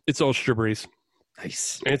 Yeah, it's all strawberries,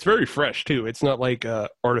 Nice. and it's very fresh too. It's not like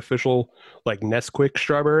artificial, like Nesquik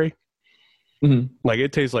strawberry. Mhm. Like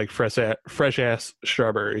it tastes like fresh ass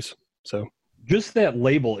strawberries. So Just that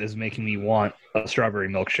label is making me want a strawberry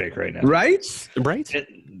milkshake right now. Right? Right?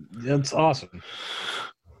 It's awesome.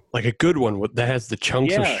 Like a good one that has the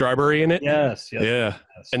chunks of Yeah. strawberry in it. Yes. Yeah.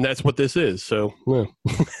 Yes. And that's what this is. So, yeah.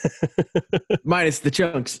 Minus the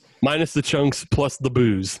chunks. Minus the chunks plus the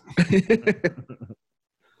booze.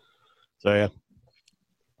 So, yeah.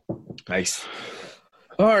 Nice.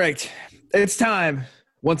 All right. It's time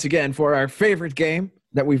once again for our favorite game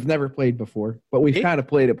that we've never played before, but we've kind of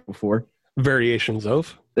played it before. Variations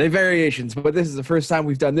of. The variations, but this is the first time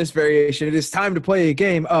we've done this variation. It is time to play a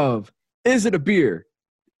game of is it a beer?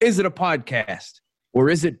 Is it a podcast? Or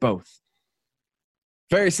is it both?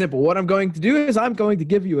 Very simple. What I'm going to do is I'm going to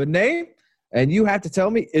give you a name, and you have to tell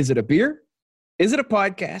me, is it a beer? Is it a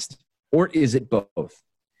podcast? Or is it both?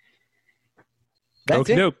 That's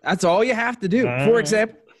it. Okey-doke. That's all you have to do. For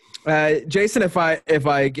example, Jason, if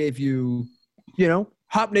I gave you,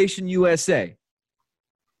 Hop Nation USA,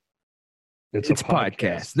 it's a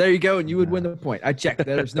podcast. There you go, and you would win the point. I checked.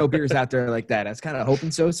 There's no beers out there like that. I was kind of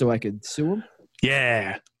hoping so I could sue them.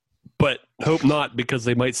 Yeah. But hope not, because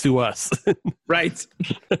they might sue us. Right.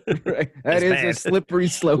 Right. That is a slippery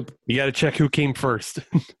slope. You got to check who came first.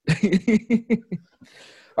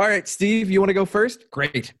 All right, Steve, you want to go first?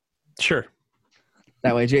 Great. Sure.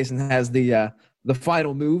 That way Jason has the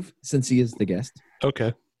final move since he is the guest.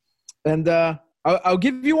 Okay. And I'll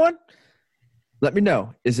give you one. Let me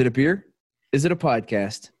know. Is it a beer? Is it a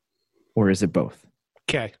podcast? Or is it both?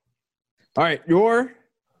 Okay. All right, your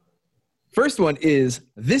first one is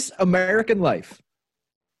This American Life.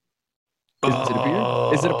 Is it a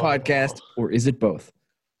beer? Is it a podcast? Or is it both?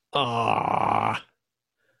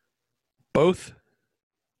 Both?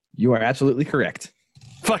 You are absolutely correct.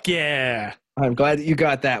 Fuck yeah. I'm glad that you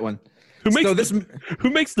got that one. Who makes, So who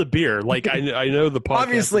makes the beer? Like, I know the podcast.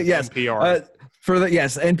 Obviously, is yes. NPR.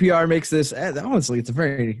 Yes, NPR makes this. Honestly, it's a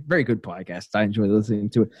very, very good podcast. I enjoy listening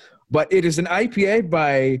to it. But it is an IPA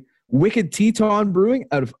by Wicked Teton Brewing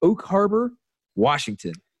out of Oak Harbor,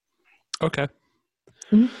 Washington. Okay.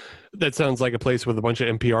 Mhm. That sounds like a place with a bunch of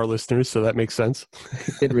NPR listeners, so that makes sense.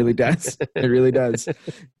 It really does. It really does.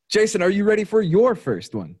 Jason, are you ready for your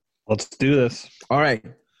first one? Let's do this. All right.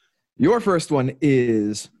 Your first one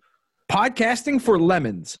is Podcasting for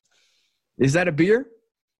Lemons. Is that a beer?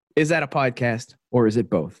 Is that a podcast? Or is it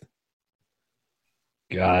both?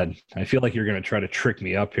 God, I feel like you're going to try to trick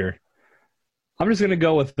me up here. I'm just going to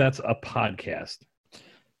go with that's a podcast.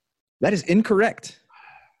 That is incorrect.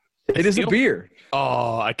 It is a Steel? beer.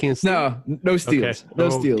 Oh, I can't see. No steals. Okay. No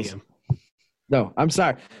Oh, steals. damn. No, I'm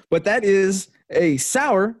sorry. But that is a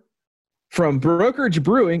sour from Brokerage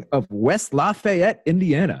Brewing of West Lafayette,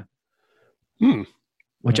 Indiana.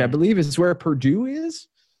 Which I believe is where Purdue is.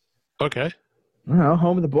 Okay. I don't know,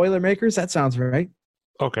 home of the Boilermakers. That sounds right.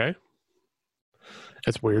 Okay.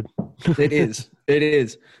 That's weird. It is. It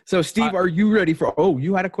is. So, Steve, are you ready for? Oh,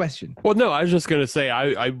 you had a question. Well, no, I was just gonna say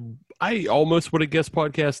I almost would have guessed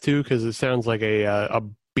podcast too, because it sounds like a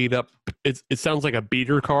beat up. It sounds like a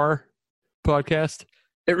beater car podcast.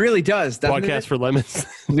 It really does. doesn't Podcast for lemons.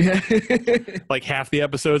 it? Like half the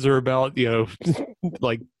episodes are about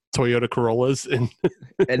like Toyota Corollas and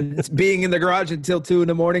And it's being in the garage until 2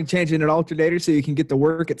 a.m, changing an alternator so you can get to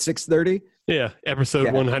work at 6:30. yeah, episode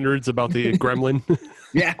Yeah. 100's about the gremlin.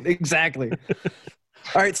 Yeah, exactly.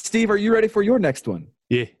 All right, Steve, are you ready for your next one?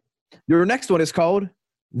 Yeah, Your next one is called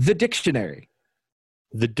The Dictionary.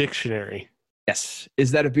 the dictionary. Yes.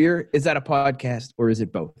 Is that a beer? Is that a podcast? Or is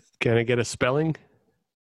it both? Can I get a spelling?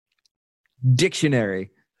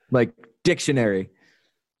 Dictionary. Like dictionary.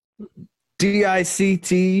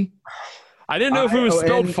 DICT. I didn't know if it was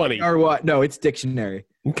spelled funny. Or what? No, it's dictionary.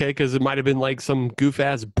 Okay, because it might have been like some goof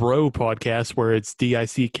ass bro podcast where it's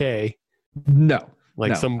DICK, No.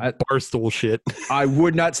 like no. some barstool shit. I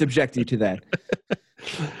would not subject you to that.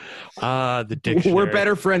 The dictionary. We're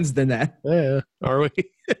better friends than that. Yeah, are we?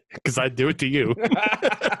 Because I'd do it to you.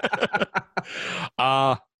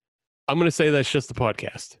 I'm going to say that's just a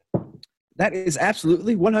podcast. That is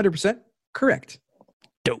absolutely 100% correct.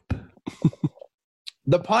 Dope.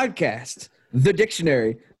 The podcast, The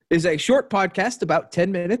Dictionary, is a short podcast about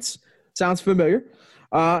 10 minutes. Sounds familiar.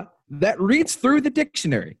 That reads through the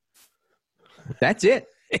dictionary. That's it.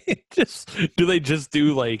 Do they just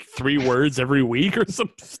do like 3 words every week or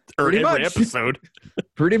something? Or Pretty every much. episode?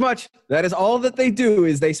 Pretty much. That is all that they do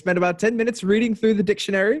is they spend about 10 minutes reading through the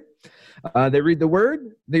dictionary. They read the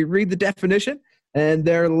word, they read the definition, and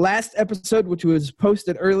their last episode, which was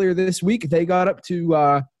posted earlier this week, they got up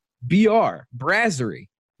to BR, Brasserie,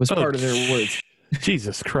 was part of their words.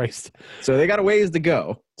 Jesus Christ. So they got a ways to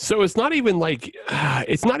go. So it's not even like,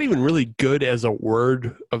 it's not even really good as a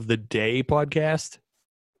word of the day podcast.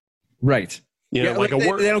 Right. You know, like a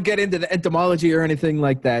word, they don't get into the etymology or anything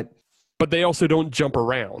like that. but they also don't jump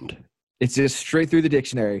around. It's just straight through the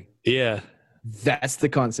dictionary. Yeah. That's the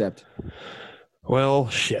concept. Well,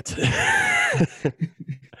 shit.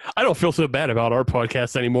 I don't feel so bad about our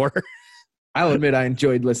podcast anymore. I'll admit I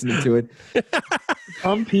enjoyed listening to it.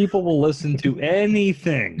 Some people will listen to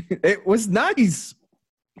anything. It was nice.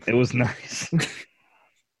 It was nice.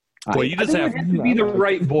 Well, you just I have think it has to be the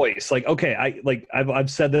right voice. Like, okay,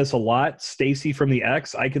 I've said this a lot. Stacy from the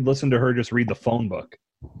X, I could listen to her just read the phone book.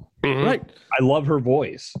 Mhm. Right. I love her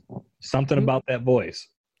voice. Something about that voice.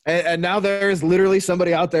 And now there's literally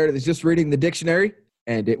somebody out there that's just reading the dictionary,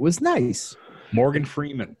 and it was nice. Morgan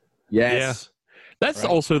Freeman. Yes. That's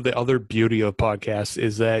also the other beauty of podcasts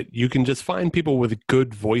is that you can just find people with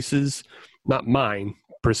good voices, not mine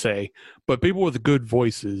per se, but people with good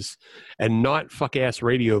voices and not fuck ass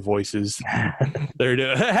radio voices. They're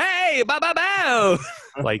doing, hey, bow, bow, bow.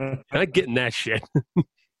 Like, I'm not getting that shit.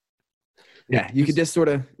 Yeah, you could just sort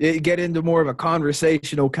of get into more of a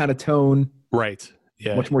conversational kind of tone, Right.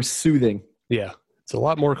 Yeah. much more soothing. Yeah. It's a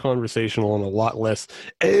lot more conversational and a lot less.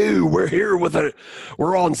 Oh,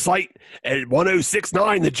 we're on site at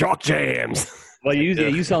 1069, the Jock Jams. Well,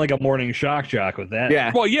 you sound like a morning shock jock with that.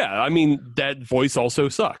 Yeah. Well, yeah. I mean, that voice also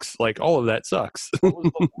sucks. Like, all of that sucks. What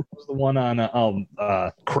was the one on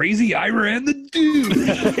Crazy Ira and the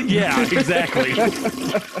Dude? Yeah, exactly.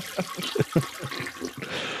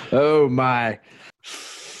 Oh, my.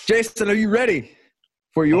 Jason, are you ready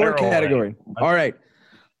for your Fire away. category? All right.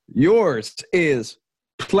 Yours is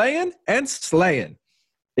Playing and Slaying.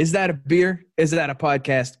 Is that a beer? Is that a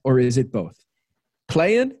podcast? Or is it both?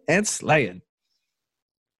 Playing and Slaying.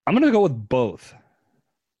 I'm going to go with both.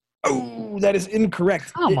 Oh, that is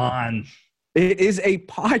incorrect. Come on. It is a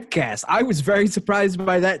podcast. I was very surprised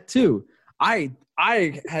by that too. I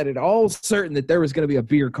had it all certain that there was going to be a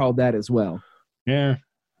beer called that as well. Yeah.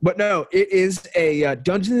 But no, it is a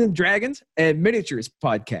Dungeons and Dragons and miniatures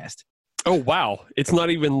podcast. Oh, wow. It's not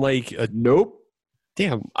even like a Nope.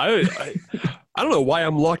 damn. I don't know why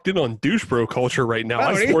I'm locked in on douche bro culture right now.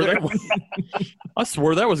 I don't I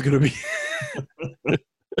swore that was going to be.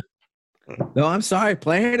 No, I'm sorry.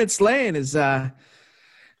 Playing and Slaying is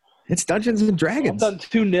it's Dungeons and Dragons. Done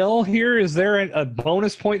 2-0 here. Is there a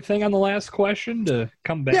bonus point thing on the last question to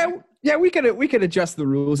come back? Yeah, we could adjust the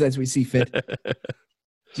rules as we see fit.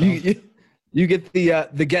 You get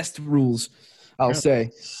the guest rules, I'll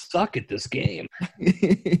say. Suck at this game.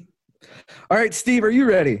 All right, Steve, are you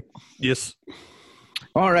ready? Yes.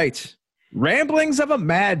 All right. Ramblings of a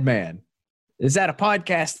Madman. Is that a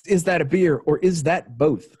podcast? Is that a beer? Or is that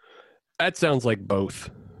both? That sounds like both.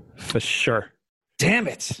 For sure. Damn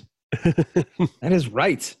it. That is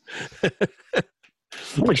right.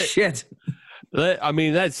 Holy shit.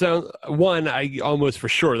 That sounds one. I almost for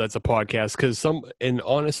sure that's a podcast because and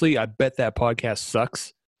honestly, I bet that podcast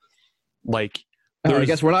sucks. Like, I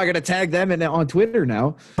guess we're not going to tag them on Twitter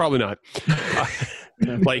now. probably not.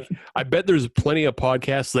 Like, I bet there's plenty of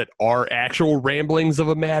podcasts that are actual ramblings of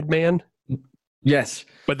a madman. Yes.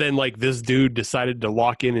 But then, like, this dude decided to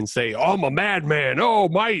lock in and say, "Oh, I'm a madman. Oh,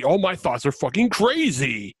 my thoughts are fucking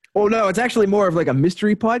crazy." Oh, no, it's actually more of like a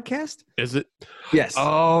mystery podcast. Is it? Yes.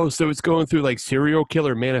 Oh, so it's going through like serial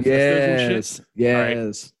killer manifestos and shit.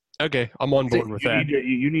 Yes. Okay, I'm on board with that.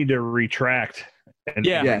 You need to retract.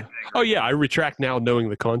 Yeah. Yeah. Oh, yeah. I retract now, knowing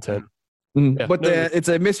the content. Mm. Yeah. But No, it's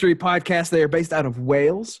a mystery podcast. They are based out of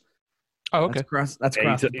Wales. Oh, okay. That's Yeah,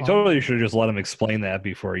 across you the totally should have just let him explain that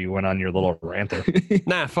before you went on your little rant there. pond.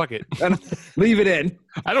 Nah, fuck it. Leave it in.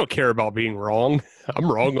 I don't care about being wrong. I'm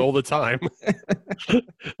wrong all the time.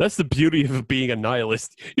 That's the beauty of being a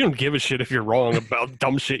nihilist. You don't give a shit if you're wrong about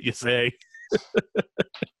dumb shit you say. He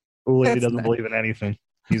That's doesn't nice. believe in anything.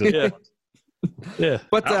 He's a Yeah. Yeah.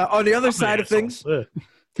 But on the other side of things,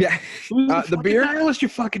 yeah, the beer. nihilist, you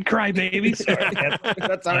fucking crybaby. Sorry,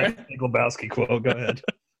 That's all right. Big Lebowski quote. Go ahead.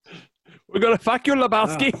 We're going to fuck you,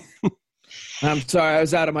 Lebowski. I'm sorry, I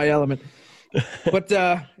was out of my element. But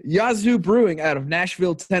Yazoo Brewing out of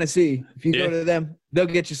Nashville, Tennessee. If you Yeah. go to them, they'll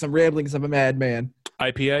get you some ramblings of a madman,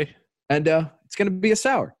 IPA? and it's going to be a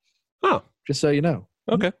sour. Oh, Just so you know.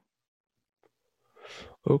 okay.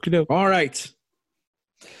 Okie doke. All right,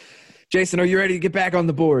 Jason, are you ready to get back on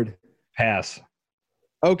the board? Pass.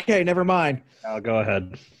 Okay, never mind. I'll go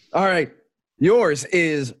ahead. All right, yours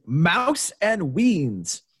is Mouse and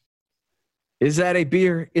Weens. Is that a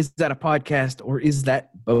beer? Is that a podcast? Or is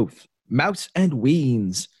that both? Mouse and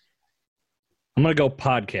Weens. I'm going to go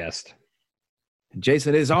podcast.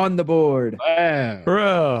 Jason is on the board.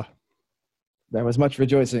 Bruh. There was much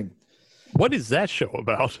rejoicing. What is that show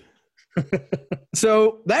about?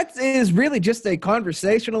 So that is really just a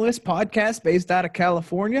conversationalist podcast based out of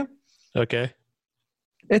California. Okay.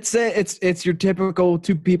 It's your typical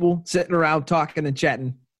two people sitting around talking and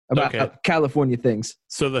chatting about California things.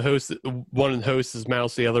 So one of the hosts is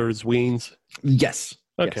Mouse, the other is Weens. Yes.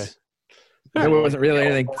 Okay. Yes. There wasn't really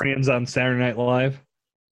anything. Californians on Saturday Night Live.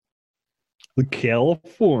 The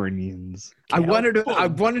Californians. I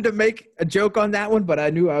wanted to make a joke on that one, but I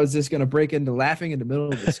knew I was just going to break into laughing in the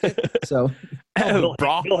middle of the skit. So Oh,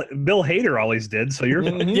 bro. Bill Hader always did, so you're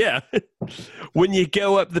fine. Yeah. When you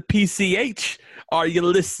go up the PCH, are you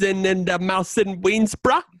listening to Mouse and Weens,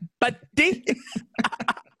 brah? Buddy?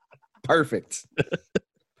 perfect.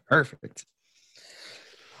 Perfect.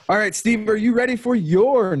 All right, Steve, are you ready for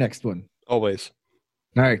your next one? Always.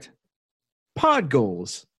 All right. Pod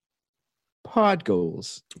goals. Pod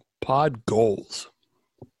goals. Pod goals.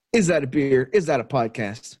 Is that a beer? Is that a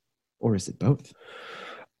podcast? Or is it both?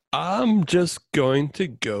 I'm just going to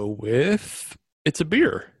go with it's a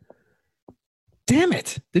beer. Damn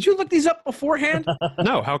it. Did you look these up beforehand?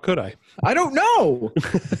 No, how could I? I don't know.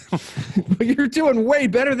 But you're doing way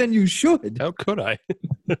better than you should. How could I?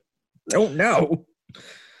 Don't know.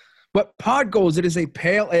 But Pod Goals, it is a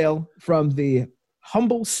pale ale from the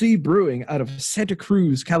Humble Sea Brewing out of Santa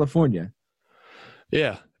Cruz, California.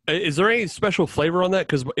 Yeah. Is there any special flavor on that?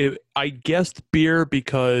 Because I guessed beer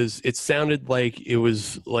because it sounded like it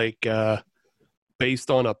was like based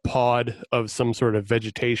on a pod of some sort of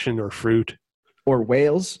vegetation or fruit. Or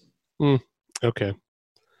whales. Okay.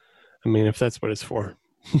 I mean, if that's what it's for.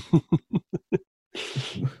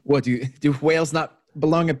 What, do whales not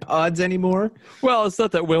belong in pods anymore? Well, it's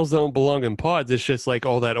not that whales don't belong in pods. It's just like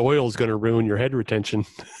all that oil is going to ruin your head retention.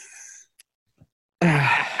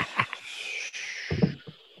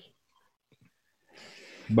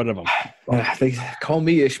 But They call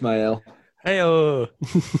me Ishmael. Hey, All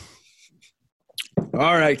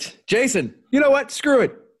right. Jason, you know what? Screw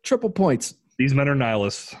it. Triple points. these men are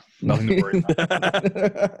nihilists. Nothing to worry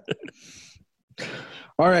about.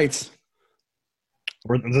 All right. Is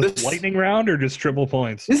this lightning round or just triple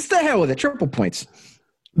points? This is the hell with it. Triple points.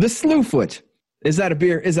 The Slewfoot. Is that a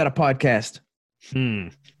beer? Is that a podcast? I'm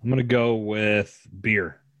going to go with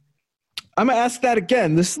beer. I'm going to ask that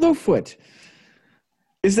again. The Slewfoot.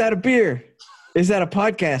 Is that a beer? Is that a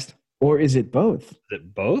podcast? Or is it both? Is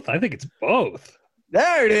it both? I think it's both.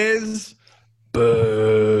 There it is.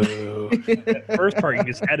 boo. That first part you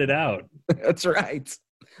just edit out. That's right.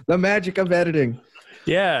 The magic of editing.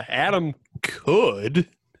 Yeah, Adam could,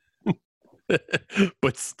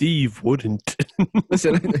 but Steve wouldn't.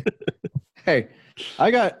 Listen, hey, I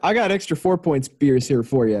got extra 4 points beers here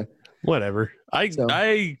for you. Whatever. I'll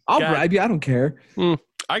bribe you. I don't care.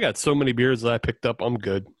 I got so many beers that I picked up. I'm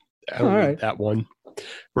good. I don't All need right. that one.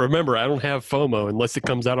 Remember, I don't have FOMO unless it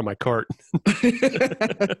comes out of my cart.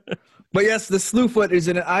 But yes, the Slewfoot is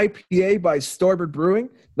an IPA by Starboard Brewing.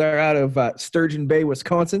 They're out of Sturgeon Bay,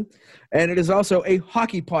 Wisconsin. And it is also a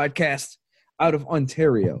hockey podcast out of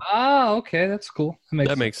Ontario. Oh, okay. That's cool.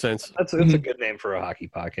 That makes sense. That's a good name for a hockey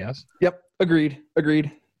podcast. Yep. Agreed.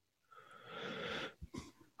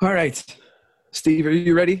 All right. Steve, are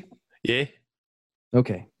you ready? Yeah.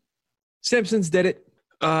 Okay. Simpsons did it.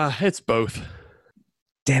 It's both.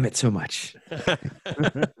 Damn it so much.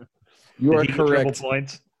 You are Did he get triple correct.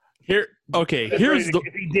 points? Here's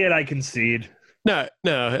If he did, I concede. No,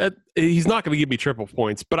 he's not going to give me triple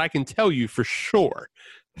points, but I can tell you for sure,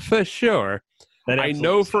 That I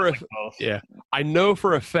know for a both. yeah, I know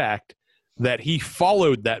for a fact that he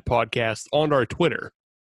followed that podcast on our Twitter.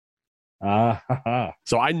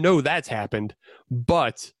 So I know that's happened,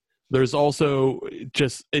 but there's also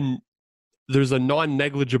there's a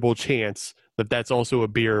non-negligible chance that that's also a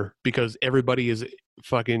beer because everybody is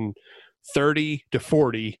fucking 30 to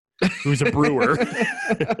 40 who's a brewer. And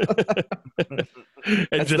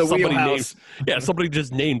That's just the wheelhouse. somebody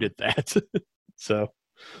just named it that. So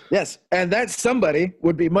Yes, and that somebody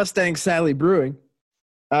would be Mustang Sally Brewing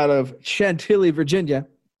out of Chantilly, Virginia.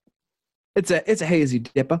 It's a hazy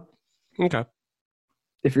dipper okay,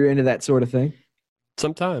 if you're into that sort of thing.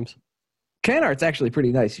 sometimes Can art's actually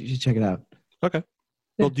pretty nice. You should check it out. okay,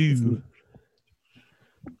 will do.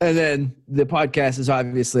 And then the podcast is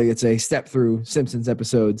obviously it's a step through Simpsons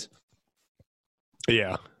episodes,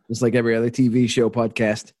 Yeah, just like every other TV show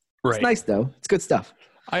podcast. right. It's nice though. It's good stuff.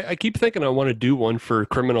 I keep thinking I want to do one for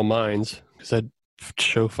Criminal Minds because that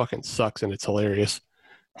show fucking sucks and it's hilarious.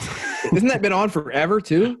 Isn't that been on forever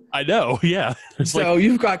too? I know, yeah. There's So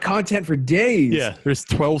you've got content for days. yeah, there's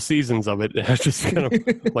 12 seasons of it. I just kind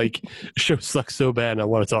of like the show sucks so bad and I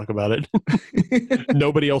want to talk about it.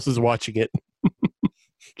 Nobody else is watching it.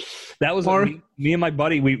 That was me and my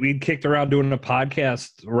buddy. We'd kicked around doing a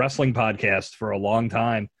wrestling podcast for a long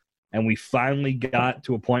time. And we finally got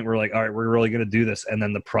to a point where like, all right, we're really going to do this. And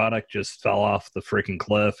then the product just fell off the freaking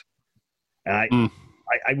cliff. And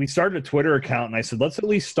we started a Twitter account and I said, let's at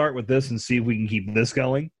least start with this and see if we can keep this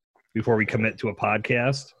going before we commit to a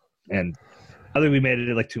podcast. And I think we made it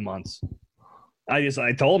in like 2 months. I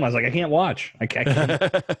told him, I was like, I can't watch. I can't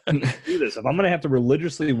do this. If I'm going to have to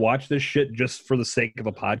religiously watch this shit just for the sake of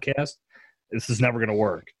a podcast, this is never going to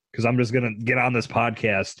work. Because I'm just going to get on this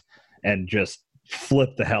podcast and just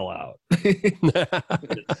flip the hell out.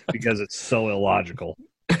 Because it's so illogical.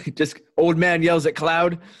 Just old man yells at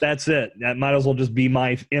cloud. That's it. That might as well just be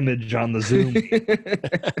my image on the Zoom.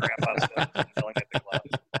 Grandpa's yelling at the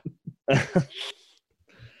cloud.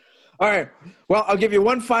 All right. Well, I'll give you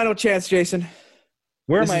one final chance, Jason.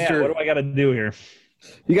 Where am I at? What do I got to do here?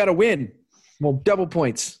 You got to win. Well, double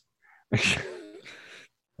points.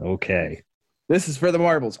 Okay. This is for the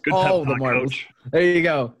marbles. Good All the marbles. Coach. There you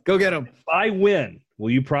go. Go get them. If I win, will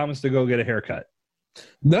you promise to go get a haircut?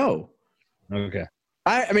 No. Okay.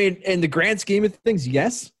 I mean, in the grand scheme of things,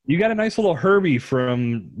 yes. You got a nice little Herbie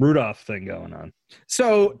from Rudolph thing going on.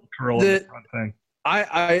 So Curl in the front thing.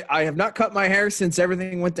 I have not cut my hair since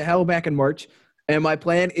everything went to hell back in March. And my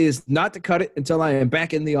plan is not to cut it until I am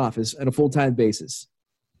back in the office on a full-time basis.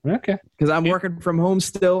 Okay. Because I'm working from home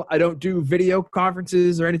still. I don't do video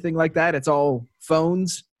conferences or anything like that. It's all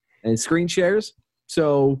phones and screen shares.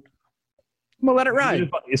 So I'm going to let it ride.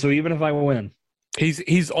 So even if I win.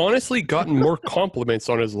 He's honestly gotten more compliments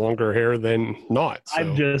on his longer hair than not. So.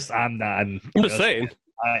 I'm just saying.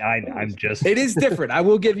 I'm just. It is different. I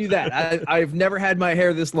will give you that. I've never had my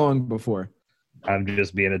hair this long before. I'm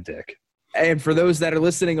just being a dick. And for those that are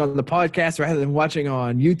listening on the podcast rather than watching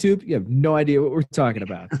on YouTube, you have no idea what we're talking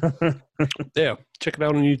about. Yeah, check it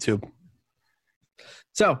out on YouTube.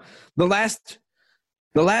 So the last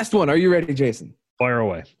one. Are you ready, Jason? Fire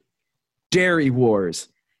away. Dairy Wars.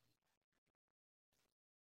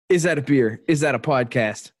 Is that a beer? Is that a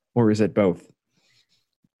podcast? Or is it both?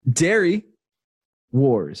 Dairy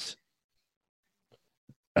Wars.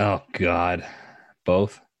 Oh, God.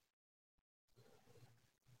 Both?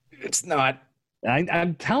 It's not.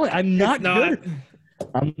 I'm telling. I'm not good.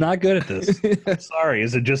 I'm not good at this. I'm sorry.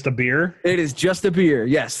 Is it just a beer? It is just a beer.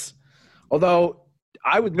 Yes. Although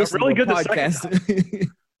I would listen really to a good podcast.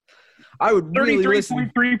 I would really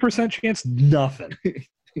listen. 33.3% chance. Nothing.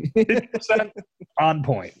 50% on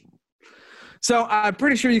point. So I'm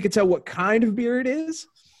pretty sure you can tell what kind of beer it is.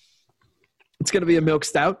 It's going to be a milk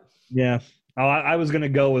stout. Yeah. Oh, I was going to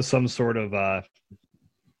go with some sort of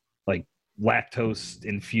like lactose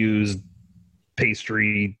infused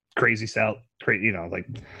pastry, crazy stout, like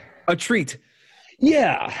a treat.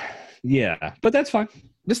 Yeah. But that's fine.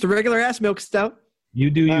 Just a regular ass milk stout. You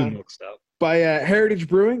do you milk stout. By Heritage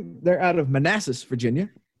Brewing. They're out of Manassas, Virginia.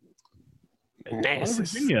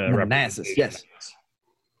 Manassas, yes.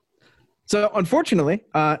 So, unfortunately,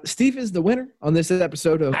 Steve is the winner on this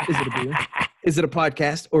episode of Is It a Beer? Is it a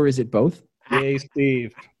podcast? Or is it both? Yay,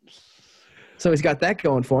 Steve. So he's got that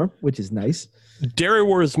going for him, which is nice. Dairy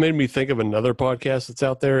Wars made me think of another podcast that's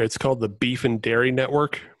out there. It's called the Beef and Dairy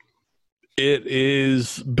Network. It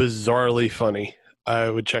is bizarrely funny.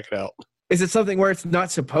 I would check it out. Is it something where it's not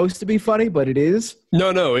supposed to be funny, but it is?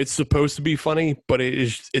 No, it's supposed to be funny, but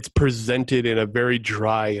it's presented in a very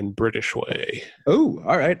dry and British way. Oh,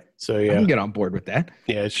 all right. So yeah, I can get on board with that.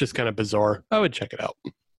 Yeah, it's just kind of bizarre. I would check it out.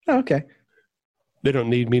 Oh, okay. They don't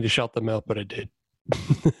need me to shout them out, but I did.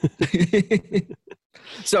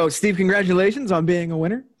 So, Steve, congratulations on being a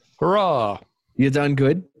winner. Hurrah! You done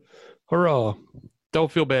good. Hurrah! Don't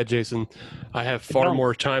feel bad, Jason. I have far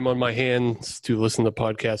more time on my hands to listen to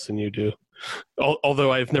podcasts than you do.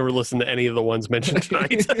 Although I've never listened to any of the ones mentioned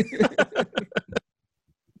tonight.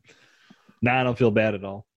 Nah, I don't feel bad at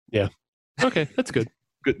all. Yeah. Okay, that's good.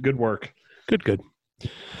 Good work. Good.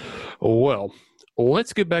 Well,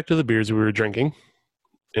 let's get back to the beers we were drinking.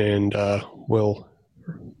 And we'll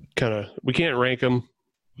we can't rank them.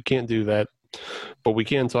 We can't do that. But we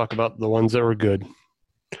can talk about the ones that were good.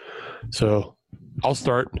 So I'll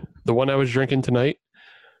start. The one I was drinking tonight,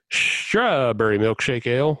 Strawberry Milkshake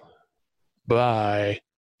Ale by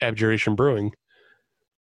Abjuration Brewing.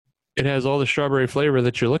 It has all the strawberry flavor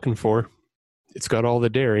that you're looking for. It's got all the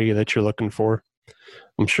dairy that you're looking for.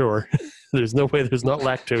 I'm sure. There's no way there's not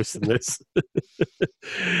lactose in this.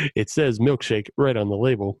 It says milkshake right on the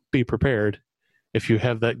label. Be prepared. If you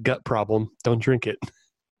have that gut problem, don't drink it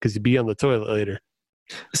because you'll be on the toilet later.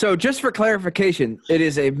 So just for clarification, it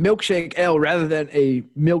is a milkshake ale rather than a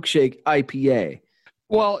milkshake IPA.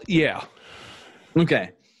 Well, yeah.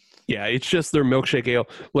 Okay. Yeah, it's just their milkshake ale.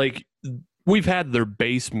 Like, we've had their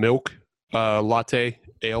base milk latte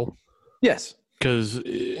ale, Yes.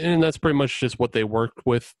 and that's pretty much just what they worked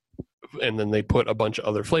with, and then they put a bunch of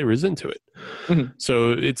other flavors into it. Mhm.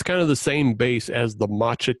 So it's kind of the same base as the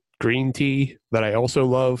matcha green tea that I also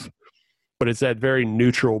love, but it's that very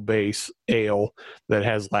neutral base ale that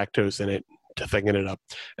has lactose in it to thicken it up.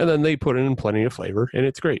 And then they put in plenty of flavor, and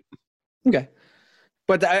it's great. Okay.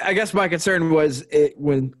 But I guess my concern was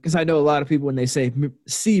because I know a lot of people when they say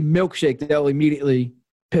see milkshake, they'll immediately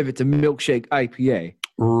pivot to milkshake IPA,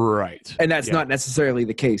 Right. and that's Yeah. not necessarily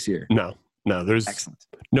the case here. No, there's Excellent.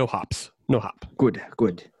 no hops. No hop. Good.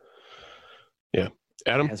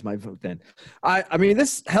 Adam? Has my vote then. I mean,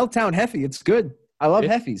 this Helltown Heffy, it's good. I love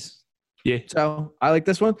Yeah. Heffies. Yeah. So I like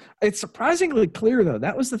this one. It's surprisingly clear, though.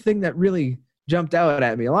 That was the thing that really jumped out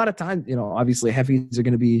at me. A lot of times, obviously Heffies are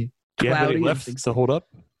going to be Do you have cloudy. any and left things- to hold up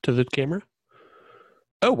to the camera?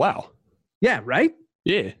 Oh, wow. Yeah, right?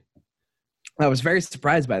 Yeah. I was very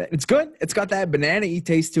surprised by that. It's good. It's got that banana-y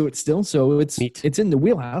taste to it still, so it's Neat. in the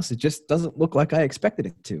wheelhouse. It just doesn't look like I expected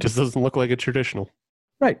it to. Just doesn't look like a traditional.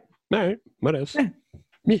 Right. All right. What else? Yeah.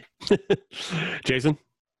 Jason,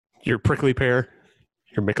 your prickly pear,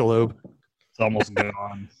 your Michelob. It's almost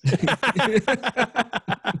gone.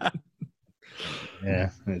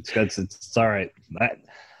 Yeah, it's all right.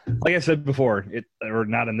 Like I said before, or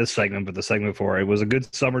not in this segment, but the segment before, it was a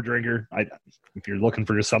good summer drinker. If you're looking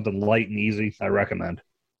for just something light and easy, I recommend.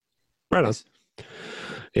 Right on.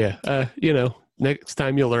 Yeah. Next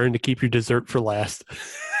time you'll learn to keep your dessert for last,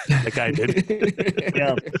 like I did.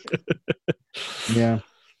 Yeah. Yeah.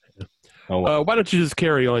 Oh, well. Why don't you just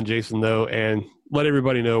carry on, Jason, though, and let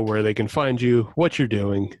everybody know where they can find you, what you're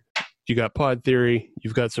doing. You got Pod Theory,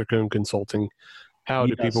 you've got Circone Consulting. How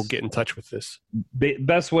do Yes. people get in touch with this?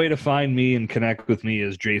 Best way to find me and connect with me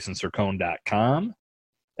is jasonsircone.com.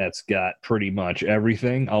 That's got pretty much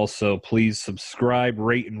everything. Also, please subscribe,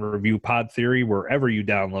 rate, and review Pod Theory wherever you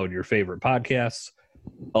download your favorite podcasts.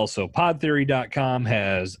 Also, podtheory.com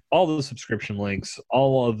has all the subscription links,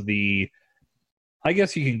 all of the, I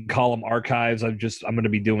guess you can call them archives. I'm going to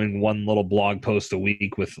be doing one little blog post a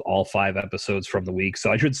week with all 5 episodes from the week.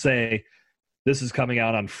 So I should say this is coming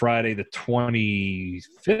out on Friday the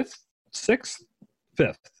 25th.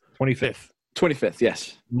 25th,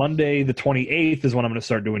 yes. Monday the 28th is when I'm going to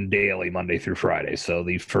start doing daily, Monday through Friday. So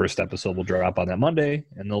the first episode will drop on that Monday,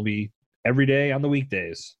 and they'll be every day on the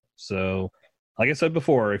weekdays. So like I said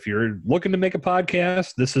before, if you're looking to make a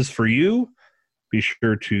podcast, this is for you. Be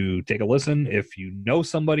sure to take a listen. If you know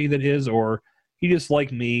somebody that is, or you just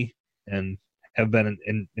like me and have been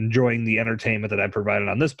enjoying the entertainment that I provided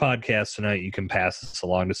on this podcast tonight, you can pass this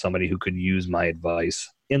along to somebody who could use my advice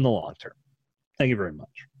in the long term. Thank you very much.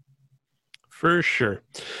 For sure.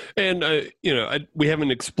 And, we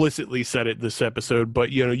haven't explicitly said it this episode,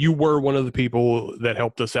 but, you were one of the people that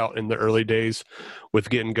helped us out in the early days with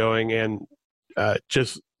getting going and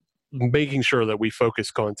just making sure that we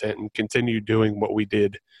focus content and continue doing what we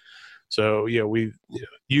did. So,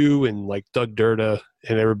 you and like Doug Durda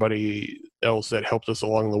and everybody else that helped us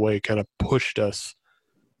along the way kind of pushed us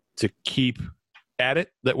to keep at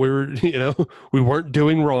it, that we were, we weren't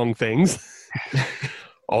doing wrong things.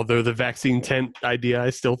 Although the vaccine tent idea, I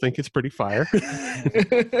still think it's pretty fire.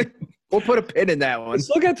 We'll put a pin in that one. We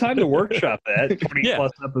still got time to workshop that 20 Yeah.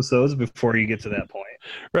 plus episodes before you get to that point.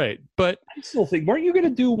 Right. But I still think, weren't you going to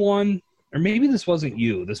do one, or maybe this wasn't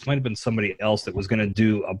you, this might have been somebody else that was going to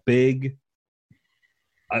do a big,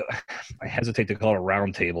 I hesitate to call it a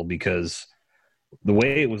round table, because the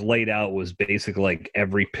way it was laid out was basically like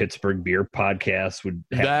every Pittsburgh beer podcast would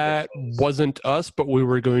have that those. wasn't us, but we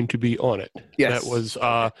were going to be on it. Yes.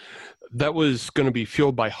 That was going to be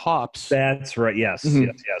fueled by hops. That's right. Yes, Mhm.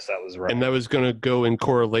 yes, that was right. And that was going to go in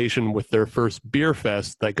correlation with their first beer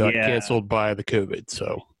fest that got Yeah. canceled by the COVID.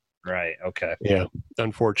 So, Right. Okay. yeah,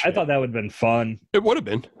 unfortunately. I thought that would have been fun. it would have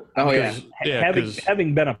been. Oh, yeah. 'Cause- yeah, 'cause-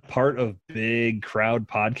 Having been a part of big crowd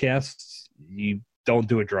podcasts, you don't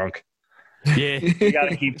do it drunk. yeah. You got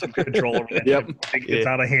to keep some control over that. Yep. Shit. It gets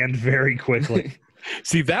out of hand very quickly.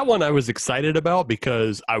 See, that one I was excited about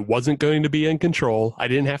because I wasn't going to be in control. I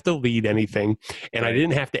didn't have to lead anything, and I Right.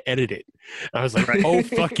 didn't have to edit it. I was like, Right. "Oh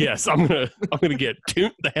fuck yes, I'm gonna get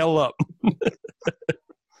tuned the hell up."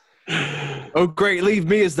 Oh, great. Leave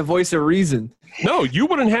me as the voice of reason. No, you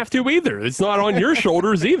wouldn't have to either. It's not on your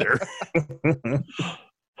shoulders either.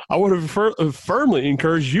 I would have firmly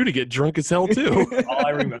encouraged you to get drunk as hell too. All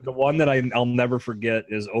I remember, the one that I'll never forget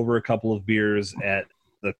is over a couple of beers at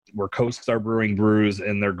where Coast Star Brewing brews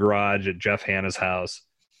in their garage at Jeff Hanna's house.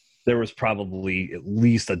 There was probably at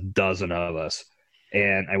least a dozen of us,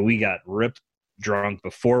 and we got ripped drunk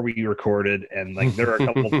before we recorded, and like there are a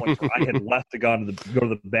couple of points where I had left to go to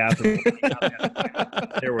the bathroom.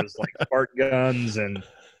 There was like spark guns, and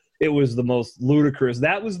it was the most ludicrous.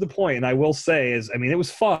 That was the point, and I will say it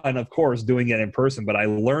was fun, of course, doing it in person, but I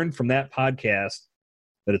learned from that podcast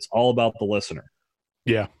that it's all about the listener.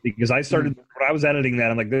 Yeah. Because I started, when I was editing that,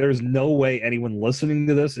 I'm like, there's no way anyone listening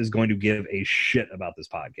to this is going to give a shit about this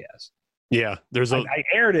podcast. Yeah. I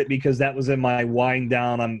aired it because that was in my wind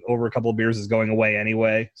down. I'm over a couple of beers is going away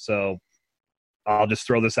anyway. So I'll just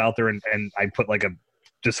throw this out there, and I put like a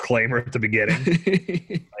disclaimer at the beginning.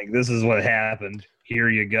 Like, this is what happened. Here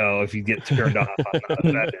you go. If you get turned off,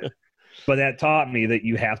 I'm not offended. But that taught me that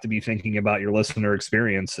you have to be thinking about your listener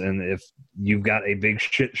experience. And if you've got a big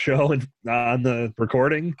shit show on the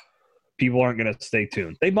recording, people aren't going to stay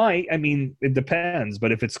tuned. They might. I mean, it depends.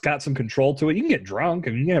 But if it's got some control to it, you can get drunk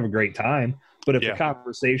and you can have a great time. But if the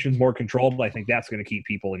conversation's more controlled, I think that's going to keep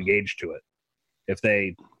people engaged to it. If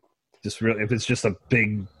it's just a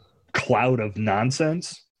big cloud of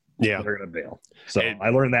nonsense, they're going to bail. So I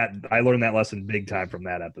learned that lesson big time from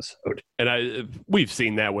that episode. And we've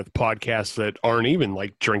seen that with podcasts that aren't even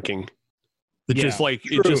like drinking. Just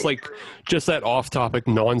that off-topic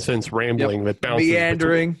nonsense rambling that bounces.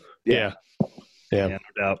 Meandering. Yeah, no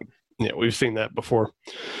doubt. Yeah, we've seen that before.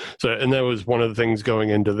 So, and that was one of the things going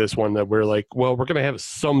into this one that we're like, well, we're going to have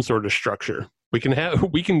some sort of structure. We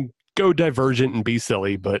can go divergent and be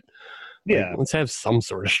silly, but let's have some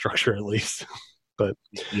sort of structure at least. But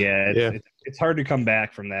it's hard to come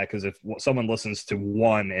back from that, because if someone listens to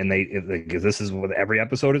one and if this is what every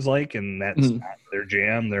episode is like, and that's not their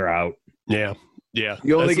jam, they're out. Yeah.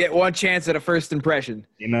 You only get one chance at a first impression.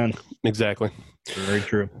 Amen. Exactly. Very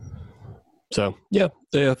true. So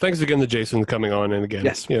thanks again to Jason coming on, and again,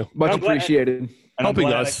 much appreciated.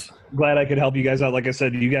 Helping us. Glad I could help you guys out. Like I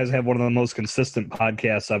said, you guys have one of the most consistent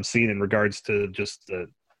podcasts I've seen in regards to just the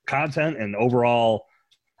content and overall,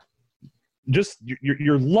 just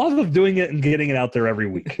your love of doing it and getting it out there every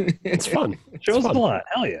week. It's fun. It shows a lot.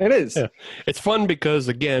 Hell yeah. It is. Yeah. It's fun because,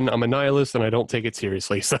 again, I'm a nihilist and I don't take it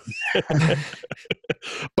seriously. So,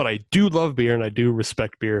 but I do love beer and I do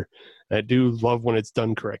respect beer. I do love when it's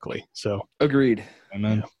done correctly. So agreed.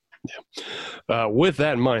 Amen. Yeah. With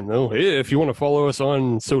that in mind, though, if you want to follow us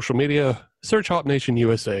on social media, search Hop Nation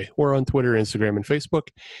USA. We're on Twitter, Instagram, and Facebook.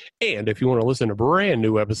 And if you want to listen to brand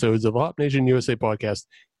new episodes of the Hop Nation USA podcast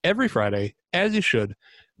every Friday, as you should,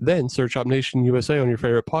 then search Hop Nation USA on your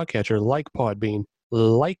favorite podcatcher, like Podbean,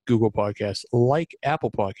 like Google Podcasts, like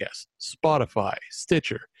Apple Podcasts, Spotify,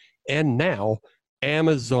 Stitcher, and now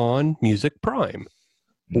Amazon Music Prime.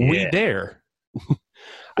 Yeah. We dare.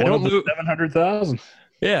 I don't know. 700,000.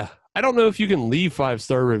 Yeah. I don't know if you can leave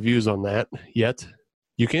 5-star reviews on that yet.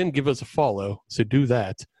 You can give us a follow, so do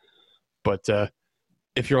that. But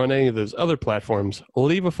if you're on any of those other platforms,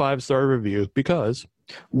 leave a 5-star review, because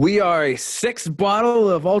we are a 6-bottle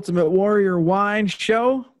of Ultimate Warrior wine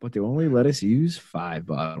show, but they only let us use 5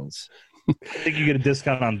 bottles. I think you get a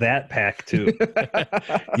discount on that pack too.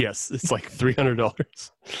 Yes, it's like $300.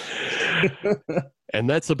 And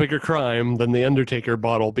that's a bigger crime than the Undertaker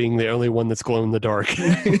bottle being the only one that's glow in the dark.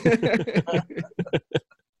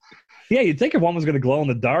 Yeah, you'd think if one was going to glow in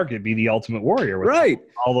the dark, it'd be the Ultimate Warrior. With right.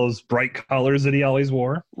 All those bright colors that he always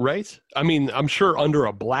wore. Right? I mean, I'm sure under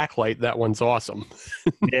a black light, that one's awesome.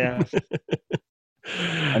 Yeah.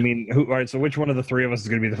 I mean, all right, so which one of the three of us is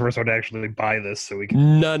going to be the first one to actually buy this so we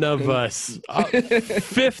can... None of us.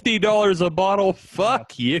 $50 a bottle?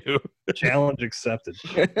 Fuck you. Challenge accepted.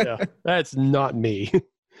 Yeah, that's not me.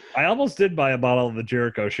 I almost did buy a bottle of the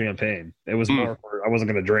Jericho champagne. It was more for, I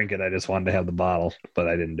wasn't going to drink it. I just wanted to have the bottle, but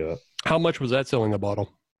I didn't do it. How much was that selling a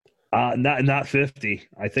bottle? Not 50.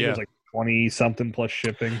 I think it was like 20 something plus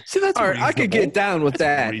shipping. See, that's all right. I could get down with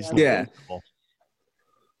that. Yeah.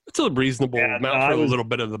 It's a reasonable amount for a little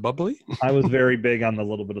bit of the bubbly. I was very big on the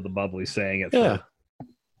little bit of the bubbly saying it. Yeah.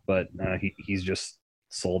 But he's just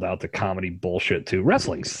sold out to comedy bullshit too.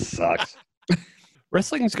 Wrestling sucks.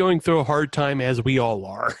 Wrestling's going through a hard time, as we all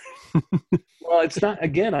are. Well, it's not.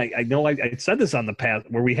 Again, I know I said this on the past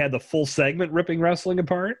where we had the full segment ripping wrestling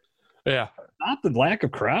apart. Yeah. Not the lack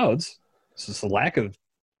of crowds. It's just the lack of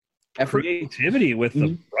creativity with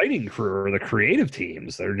the writing crew or the creative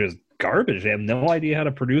teams. They're just garbage. They have no idea how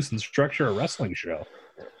to produce and structure a wrestling show.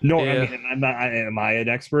 No, I mean, I'm not. Am I an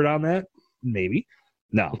expert on that? Maybe.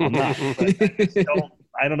 No, I'm not.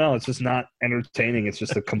 I don't know. It's just not entertaining. It's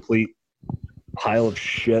just a complete pile of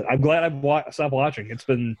shit. I'm glad I've stopped watching. It's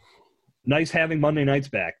been nice having Monday nights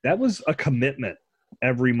back. That was a commitment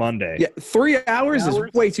every Monday. Yeah, 3 hours is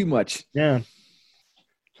way too much. Yeah.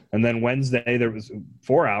 And then Wednesday there was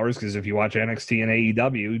 4 hours because if you watch NXT and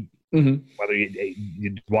AEW, whether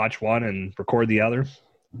you watch one and record the other,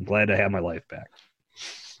 I'm glad to have my life back.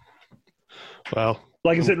 Well,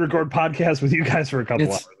 like I said, record podcasts with you guys for a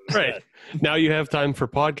couple hours. Right. Now you have time for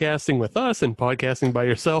podcasting with us and podcasting by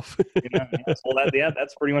yourself.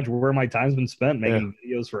 That's pretty much where my time's been spent, making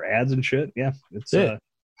videos for ads and shit. Yeah, it's it's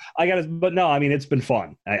been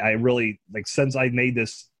fun. I really since I made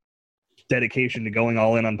this dedication to going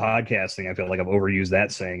all in on podcasting. I feel like I've overused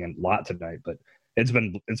that saying a lot tonight, but it's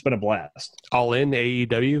been a blast. All in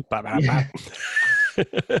AEW.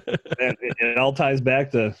 And it all ties back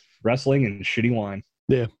to wrestling and shitty wine.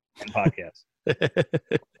 Yeah, and podcasts.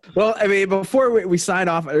 Well, I mean, before we sign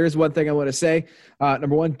off, there's one thing I want to say.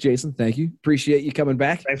 Number one, Jason, thank you. Appreciate you coming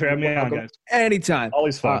back. Thanks for having me on, guys. Anytime.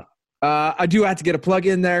 Always fun. I do have to get a plug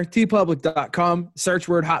in there. tpublic.com, search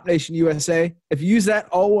word Hop Nation USA. If you use that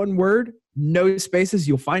all one word, no spaces,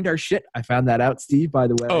 you'll find our shit. I found that out, Steve, by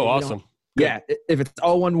the way. Oh, awesome. Yeah, if it's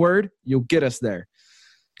all one word, you'll get us there.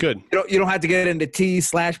 Good. You don't have to get into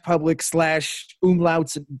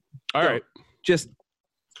T/public/umlauts. All right. Just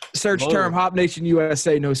search term Hop Nation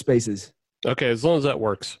USA, no spaces. Okay, as long as that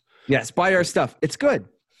works. Yes, buy our stuff. It's good.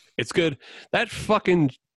 It's good. That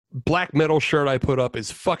fucking black metal shirt I put up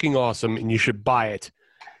is fucking awesome, and you should buy it.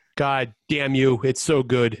 God damn you. It's so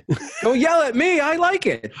good. Don't yell at me. I like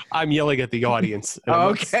it. I'm yelling at the audience.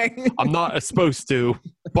 Okay. I'm not supposed to,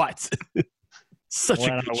 but such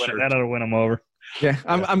a good shirt. That'll win them over. Yeah,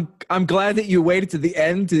 I'm glad that you waited to the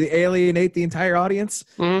end to alienate the entire audience.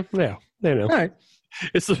 Mm-hmm. Yeah, they know. All right.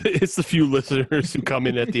 It's the few listeners who come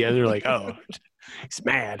in at the end. They're like, "Oh, he's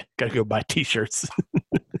mad. Got to go buy T-shirts."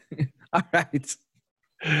 All right.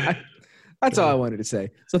 That's all I wanted to say.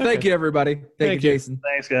 So thank you, everybody. Thank you, Jason.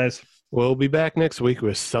 Thanks, guys. We'll be back next week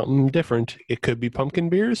with something different. It could be pumpkin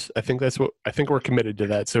beers. I think we're committed to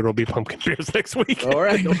that. So it'll be pumpkin beers next week. All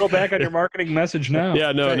right. Don't go back on your marketing message now.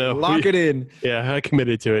 Yeah, no. Lock it in. Yeah, I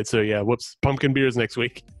committed to it. So yeah, whoops. Pumpkin beers next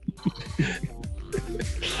week.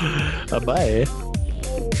 Bye.